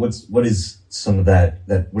 And what is some of that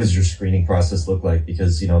what does your screening process look like?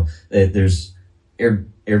 Because, there's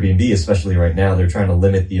Airbnb, especially right now, they're trying to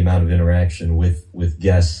limit the amount of interaction with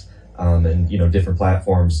guests, and different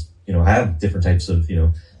platforms, have different types of,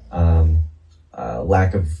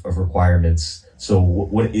 lack of requirements. So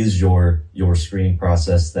what is your screening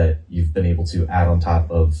process that you've been able to add on top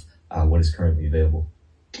of what is currently available?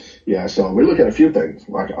 Yeah, so we look at a few things.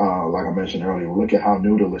 Like I mentioned earlier, we look at how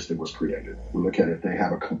new the listing was created. We look at if they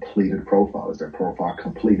have a completed profile. Is their profile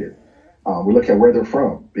completed? We look at where they're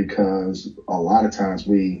from, because a lot of times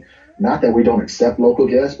not that we don't accept local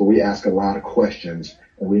guests, but we ask a lot of questions,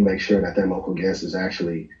 and we make sure that their local guest is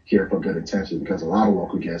actually here for good intentions, because a lot of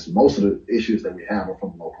local guests, most of the issues that we have are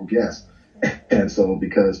from local guests. And so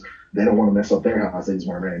because they don't want to mess up their house, they just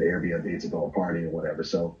want to rent an Airbnb to go a party or whatever.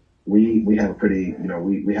 So we have a pretty,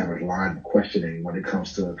 we have a line of questioning when it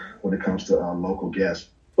comes to local guests,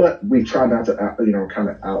 but we try not to, kind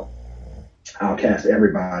of outcast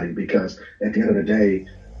everybody, because at the end of the day,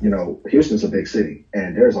 Houston's a big city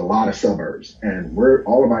and there's a lot of suburbs, and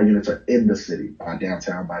all of our units are in the city, by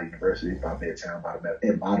downtown, by universities, by midtown, by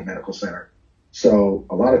the medical center. So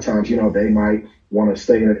a lot of times, they might want to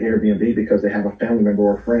stay in an Airbnb because they have a family member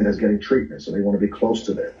or a friend that's getting treatment, so they want to be close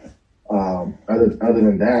to them. Other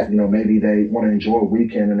than that, maybe they want to enjoy a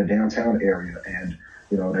weekend in the downtown area, and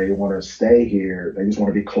they want to stay here. They just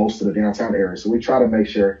want to be close to the downtown area. So we try to make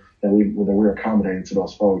sure that we're accommodating to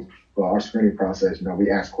those folks. For our screening process, we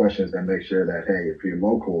ask questions that make sure that, hey, if you're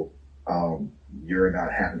local, you're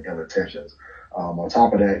not having ill intentions. On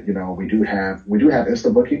top of that, we do have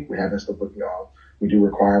instant booking. We have instant booking off. We do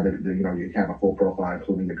require that you have a full profile,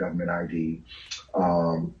 including the government ID.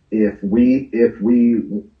 If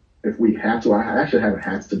we have to, I actually haven't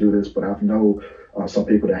had to do this, but I know some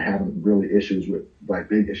people that have really big issues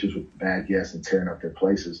with bad guests and tearing up their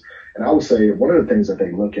places. And I would say one of the things that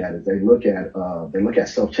they look at is they look at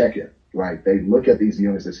self-check-in. Like, they look at these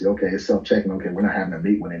units and say, okay, it's self-check-in. Okay, we're not having to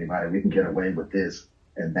meet with anybody. We can get away with this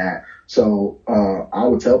and that. So I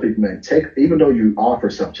would tell people, man, even though you offer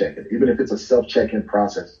self-check-in, even if it's a self-check-in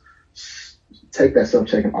process, take that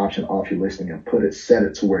self-check-in option off your listing and set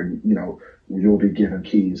it to where, you'll be given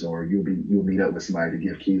keys, or you'll meet up with somebody to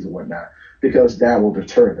give keys or whatnot, because that will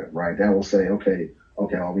deter them, right? That will say, okay,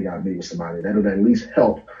 we got to meet with somebody. That'll at least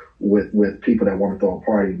help with people that want to throw a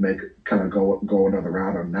party, go another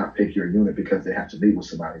route, or not pick your unit because they have to meet with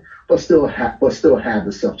somebody, but still have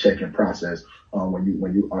the self-check-in process when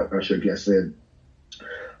you usher guests in.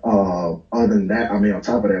 Other than that, on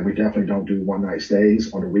top of that, we definitely don't do one night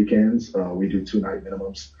stays on the weekends. We do 2-night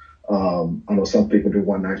minimums. I know some people do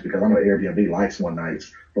one nights, because I know Airbnb likes one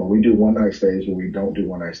nights, but we do one night stays, where we don't do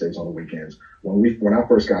one night stays on the weekends. When I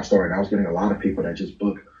first got started, I was getting a lot of people that just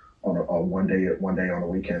book on a one day on the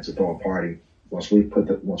weekend to throw a party. Once we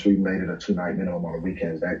made it a 2-night minimum on the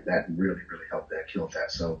weekends, that really helped, that killed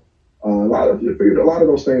that. So a lot of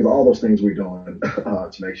those things, all those things we're doing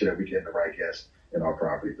to make sure that we get the right guests in our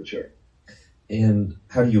property, for sure. And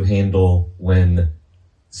how do you handle when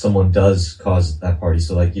someone does cause that party?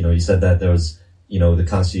 So, like, you said that there was, the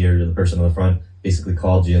concierge or the person on the front basically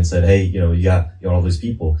called you and said, hey, you got all these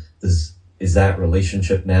people. Is that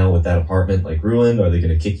relationship now with that apartment ruined? Are they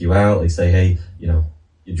going to kick you out? Say, hey, you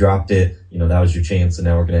dropped it, that was your chance, and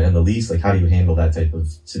now we're going to end the lease. How do you handle that type of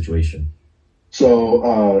situation?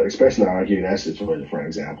 So, especially I'll give you that situation, for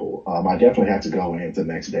example. I definitely had to go in the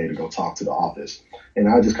next day to go talk to the office. And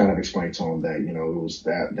I just kind of explained to them that, it was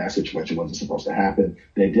that situation wasn't supposed to happen.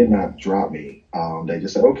 They did not drop me. They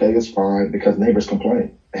just said, okay, it's fine, because neighbors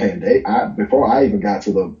complained. And before I even got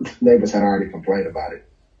to the neighbors had already complained about it.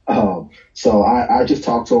 So I just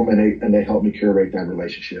talked to them, and they helped me curate that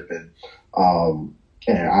relationship. And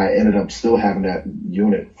I ended up still having that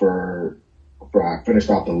unit for I finished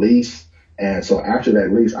off the lease. And so after that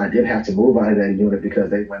lease, I did have to move out of that unit because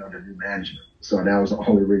they went under new management. So that was the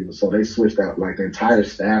only reason. So they switched out the entire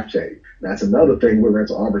staff chain. That's another thing with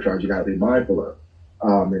rental arbitrage you got to be mindful of.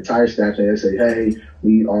 The entire staff chain, they say, hey,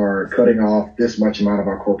 we are cutting off this much amount of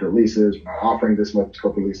our corporate leases. We're not offering this much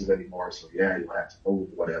corporate leases anymore. So yeah, you'll have to move,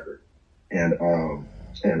 whatever. But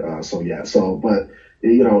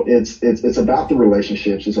it's about the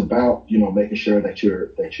relationships. It's about, making sure that you're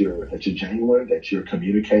genuine, that you're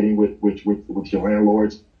communicating with your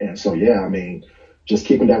landlords. And so, just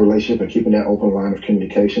keeping that relationship and keeping that open line of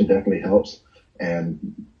communication definitely helps.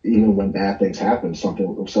 And even when bad things happen, something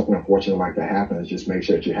unfortunate like that happens, just make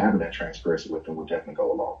sure that you're having that transparency with them will definitely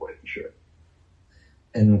go a long way, for sure.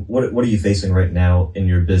 And what are you facing right now in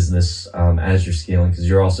your business as you're scaling? Because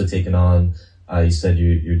you're also taking on, you said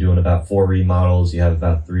you're doing about 4 remodels. You have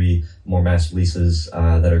about 3 more master leases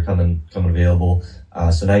that are coming available.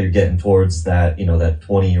 So now you're getting towards that, that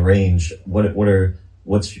 20 range.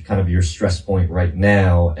 What's kind of your stress point right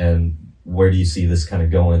now, and where do you see this kind of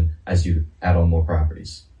going as you add on more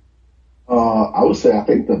properties? I would say I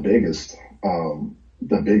think the biggest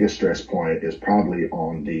the biggest stress point is probably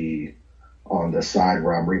on the side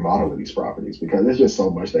where I'm remodeling these properties, because there's just so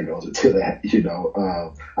much that goes into that.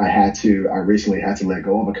 I recently had to let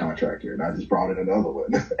go of a contractor, and I just brought in another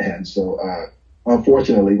one. And so,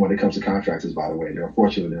 unfortunately, when it comes to contractors, by the way, there are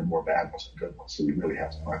more bad ones than good ones. So you really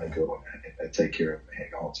have to find a good one and take care of them and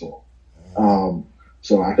hang on to them.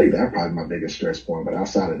 So I think that's probably my biggest stress point. But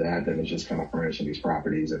outside of that, then it's just kind of furnishing these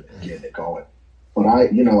properties and getting it going. But I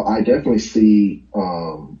definitely see,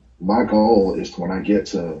 my goal is when I get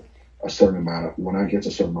to a certain amount, when I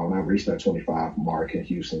reach that 25 mark in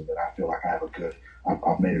Houston, that I feel like I've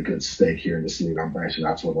made a good stake here in the city. I'm branching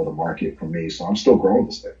out to another market for me. So I'm still growing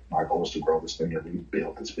this thing. My goal is to grow this thing and really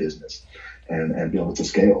build this business and build it to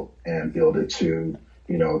scale and build it to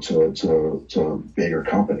a bigger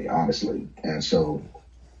company, honestly. And so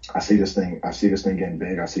I see this thing getting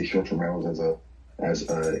big. I see short-term rentals as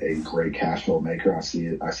a great cash flow maker. I see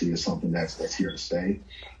it as something that's here to stay.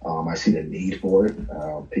 I see the need for it.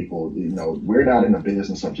 People, we're not in the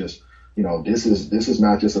business of just, this is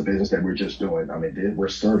not just a business that we're just doing. I mean, we're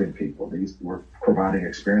serving people. We're providing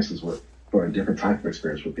experiences for a different type of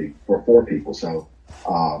experience for people. So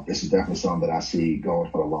this is definitely something that I see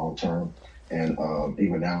going for the long term. And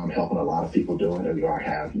even now, I'm helping a lot of people do it. And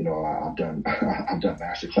I've done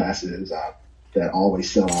master classes that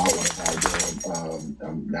always sell out when I'm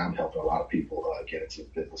doing. Now I'm helping a lot of people get into the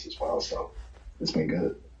business as well. So it's been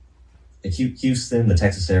good. In Houston, the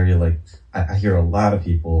Texas area, like I hear a lot of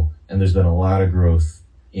people, and there's been a lot of growth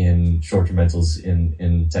in short-term rentals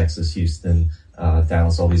in Texas, Houston,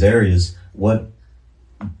 Dallas, all these areas. What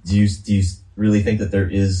do you really think that there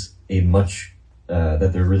is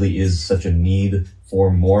that there really is such a need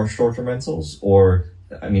for more short-term rentals? Or,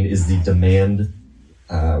 I mean, is the demand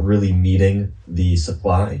really meeting the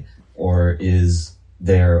supply, or is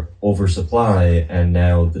there oversupply and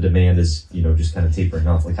now the demand is, just kind of tapering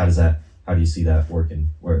off? Like, how do you see that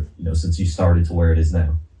working where, since you started to where it is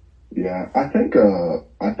now? Yeah, I think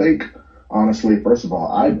honestly, first of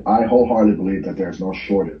all, I wholeheartedly believe that there's no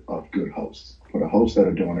shortage of good hosts. For the hosts that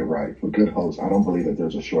are doing it right, for good hosts, I don't believe that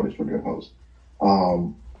there's a shortage for good hosts. I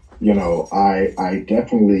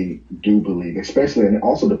definitely do believe, especially, and it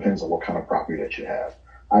also depends on what kind of property that you have.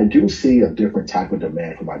 I do see a different type of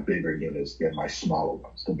demand for my bigger units than my smaller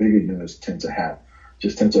ones. The bigger units tend to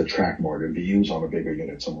attract more. The views on the bigger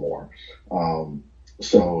units are more.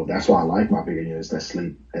 So that's why I like my bigger units that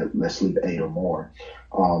sleep 8 or more.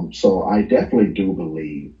 So I definitely do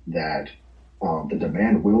believe that the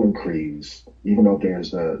demand will increase, even though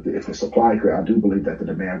if the supply, I do believe that the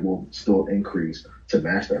demand will still increase to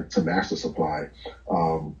match the supply.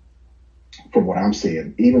 From what I'm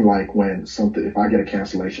seeing, even like if I get a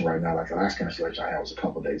cancellation right now, like the last cancellation I had was a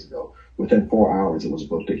couple of days ago, within 4 hours it was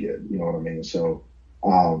booked again. You know what I mean? So,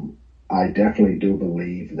 I definitely do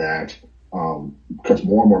believe that, because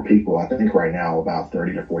more and more people, I think right now about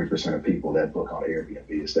 30 to 40% of people that book on Airbnb,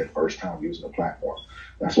 it's their first time using the platform.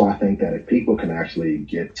 That's why I think that if people can actually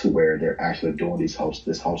get to where they're actually doing this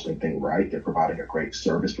hosting thing right, they're providing a great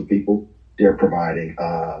service for people. They're providing,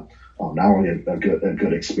 not only a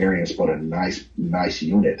good experience, but a nice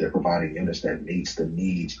unit. They're providing units that meets the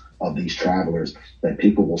needs of these travelers, that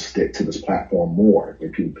people will stick to this platform more.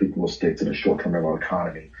 People will stick to the short-term rental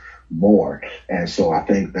economy more. And so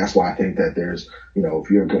that's why I think that there's, if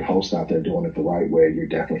you're a good host out there doing it the right way, you're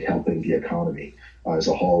definitely helping the economy as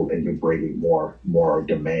a whole, and you're bringing more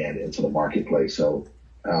demand into the marketplace. So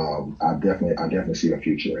I definitely see a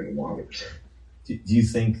future in it 100%. Do you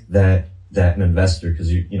think that an investor, because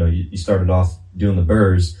you started off doing the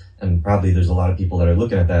BRRRRs, and probably there's a lot of people that are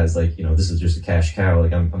looking at that as like, this is just a cash cow.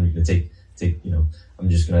 Like I'm going to take, I'm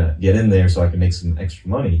just going to get in there so I can make some extra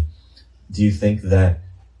money. Do you think that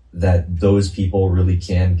those people really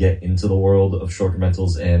can get into the world of short-term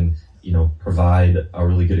rentals and, provide a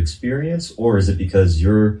really good experience? Or is it because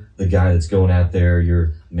you're the guy that's going out there,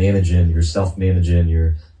 you're managing, you're self-managing,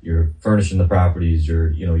 you're furnishing the properties, you're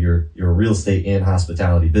a real estate and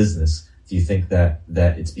hospitality business? Do you think that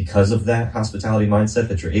it's because of that hospitality mindset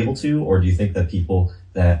that you're able to, or do you think that people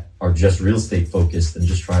that are just real estate focused and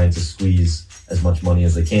just trying to squeeze as much money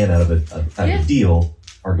as they can out of a deal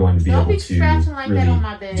are going to be able to really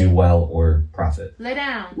do well or profit? Lay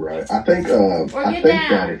down. Right. I think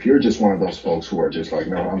that if you're just one of those folks who are just like,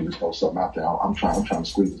 no, I'm just throwing something out there. I'm trying to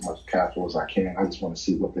squeeze as much capital as I can. I just want to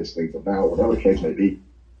see what this thing's about, whatever the case may be.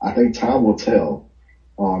 I think time will tell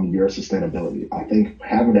on your sustainability. I think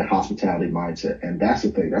having that hospitality mindset, and that's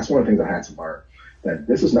the thing. That's one of the things I had to learn, that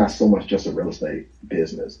this is not so much just a real estate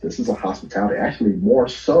business. This is a hospitality, actually more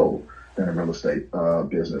so than a real estate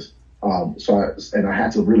business. And I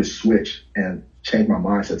had to really switch and change my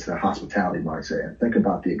mindset to the hospitality mindset and think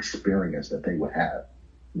about the experience that they would have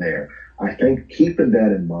there. I think keeping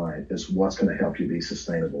that in mind is what's going to help you be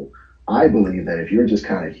sustainable. I believe that if you're just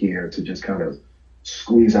kind of here to just kind of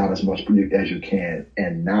squeeze out as much as you can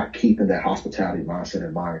and not keeping that hospitality mindset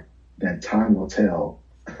in mind, then time will tell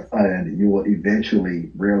and you will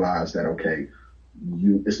eventually realize that, okay,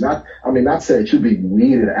 not saying you'll be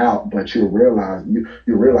weeded out, but you'll realize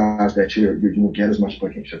that you will get as much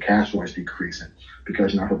bookings. Your cash flow is decreasing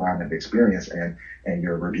because you're not providing that experience, and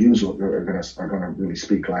your reviews are gonna really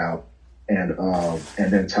speak loud. And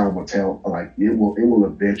then time will tell. Like it will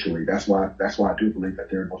eventually. That's why I do believe that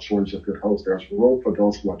there are no shortage of good hosts. There's room for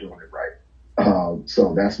those who are doing it right.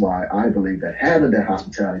 So that's why I believe that having that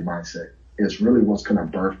hospitality mindset is really what's going to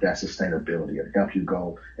birth that sustainability and help you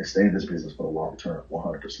go and stay in this business for the long term,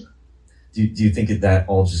 100%. Do you think that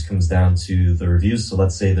all just comes down to the reviews? So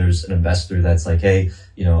let's say there's an investor that's like, hey,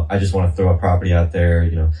 I just want to throw a property out there.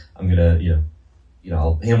 I'm gonna,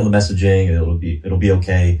 I'll handle the messaging. It'll be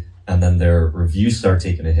okay. And then their reviews start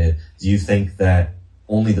taking a hit. Do you think that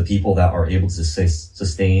only the people that are able to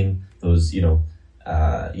sustain those,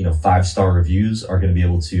 5-star reviews are going to be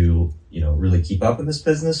able to, really keep up in this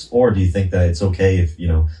business? Or do you think that it's okay if,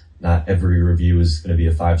 not every review is going to be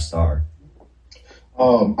a 5-star?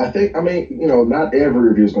 Not every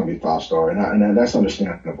review is going to be 5-star, and that's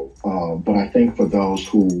understandable. But I think for those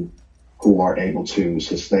who are able to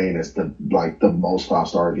sustain as the most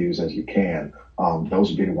 5-star reviews as you can, those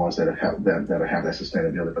would be the ones that have that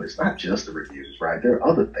sustainability. But it's not just the reviews, right? There are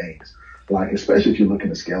other things, like especially if you're looking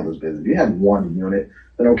to scale this business. If you have one unit,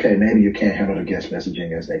 then okay, maybe you can't handle the guest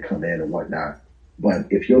messaging as they come in and whatnot. But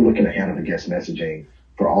if you're looking to handle the guest messaging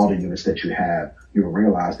for all the units that you have, you'll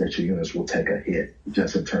realize that your units will take a hit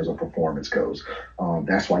just in terms of performance goes.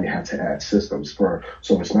 That's why you have to add systems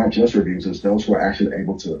so it's not just reviews, it's those who are actually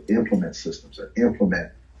able to implement systems and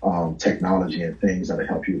implement technology and things that'll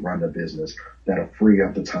help you run the business, that'll free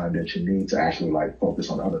up the time that you need to actually focus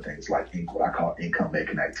on other things like what I call income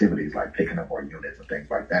making activities, like picking up more units and things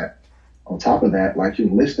like that. On top of that, like your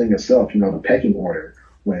listing itself, the pecking order,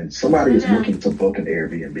 when somebody is looking to book an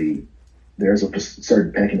Airbnb, there's a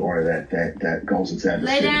certain pecking order that goes into that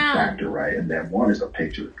decision factor, right? And then one is the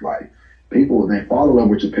picture. Like people, they fall in love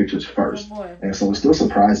with your pictures first. And so it still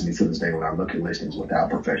surprises me to this day when I look at listings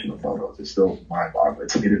without professional photos. It's still mind-boggling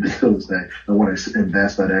to me to this day. I want to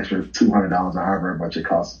invest that extra $200 or however much it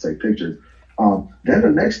costs to take pictures. Then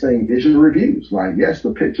the next thing is your reviews. Like, yes,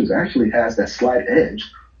 the pictures actually has that slight edge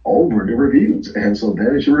over the reviews. And so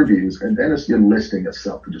there's your reviews. And then it's your listing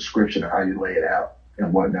itself, the description of how you lay it out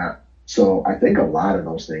and whatnot. So I think a lot of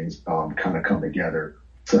those things kind of come together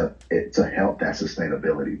to help that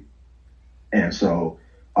sustainability. And so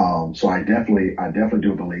I definitely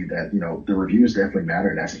do believe that, the reviews definitely matter,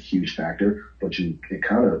 and that's a huge factor, but it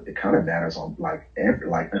kind of matters on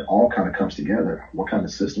it all kind of comes together. What kind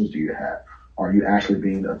of systems do you have? Are you actually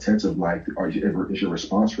being attentive? Is your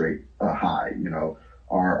response rate high?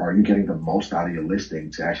 Are you getting the most out of your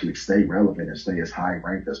listing to actually stay relevant and stay as high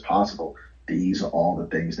ranked as possible? These are all the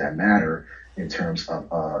things that matter in terms of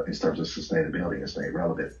sustainability and staying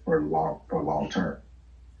relevant for long term.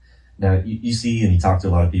 Now, you see and you talk to a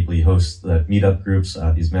lot of people, you host the meetup groups,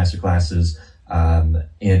 these master classes, and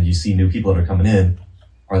you see new people that are coming in.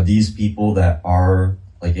 Are these people that are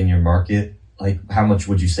in your market? How much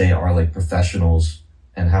would you say are professionals,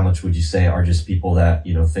 and how much would you say are just people that,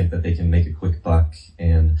 think that they can make a quick buck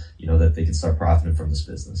and, that they can start profiting from this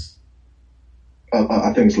business?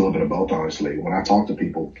 I think it's a little bit of both, honestly. When I talk to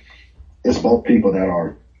people, it's both people that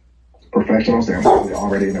are professionals, they're probably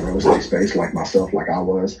already in the real estate space like myself, like I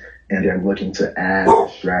was, and they're looking to add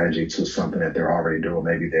strategy to something that they're already doing.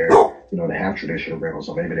 Maybe they have traditional rentals,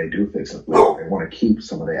 or maybe they do fix and flip. They want to keep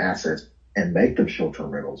some of their assets and make them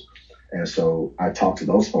short-term rentals. And so I talk to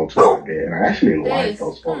those folks quite a bit, and I actually like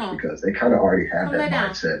those folks because they kind of already have that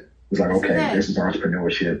mindset. It's like, okay, this is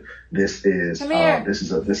entrepreneurship. This is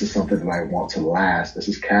something that I want to last. This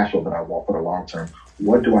is cash flow that I want for the long term.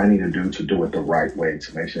 What do I need to do it the right way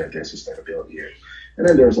to make sure that there's sustainability here? And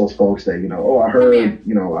then there's those folks that, I heard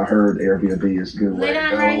Airbnb is a good way to go.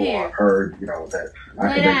 Or I heard, that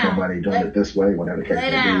I can make my money doing it this way, whatever the case may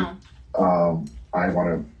be.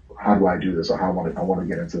 How do I do this? Or I want to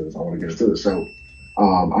get into this. So,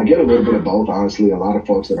 I get a little bit of both, honestly. A lot of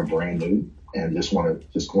folks that are brand new and just want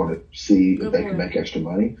to see if they can make extra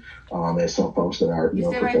money. There's some folks that are,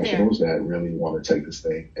 professionals that really want to take this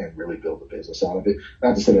thing and really build a business out of it.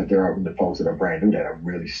 Not to say that there are the folks that are brand new that are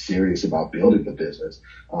really serious about building the business.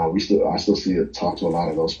 I still talk to a lot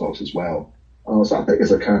of those folks as well. So I think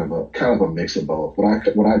it's a kind of a mix of both.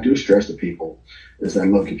 What I do stress to people is that,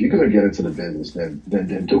 look, if you're going to get into the business, then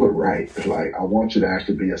do it right. Like, I want you to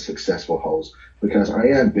actually be a successful host, because I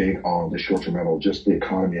am big on the short-term rental, just the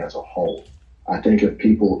economy as a whole. I think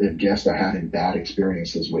if guests are having bad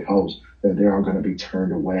experiences with hosts, then they are going to be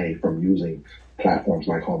turned away from using platforms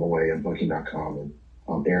like HomeAway and Booking.com and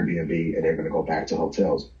Airbnb, and they're going to go back to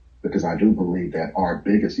hotels. Because I do believe that our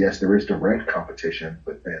biggest, yes, there is direct competition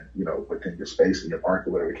within your space and your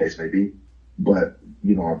market, whatever the case may be. But,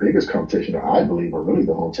 our biggest competition, I believe, are really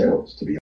the hotels, to be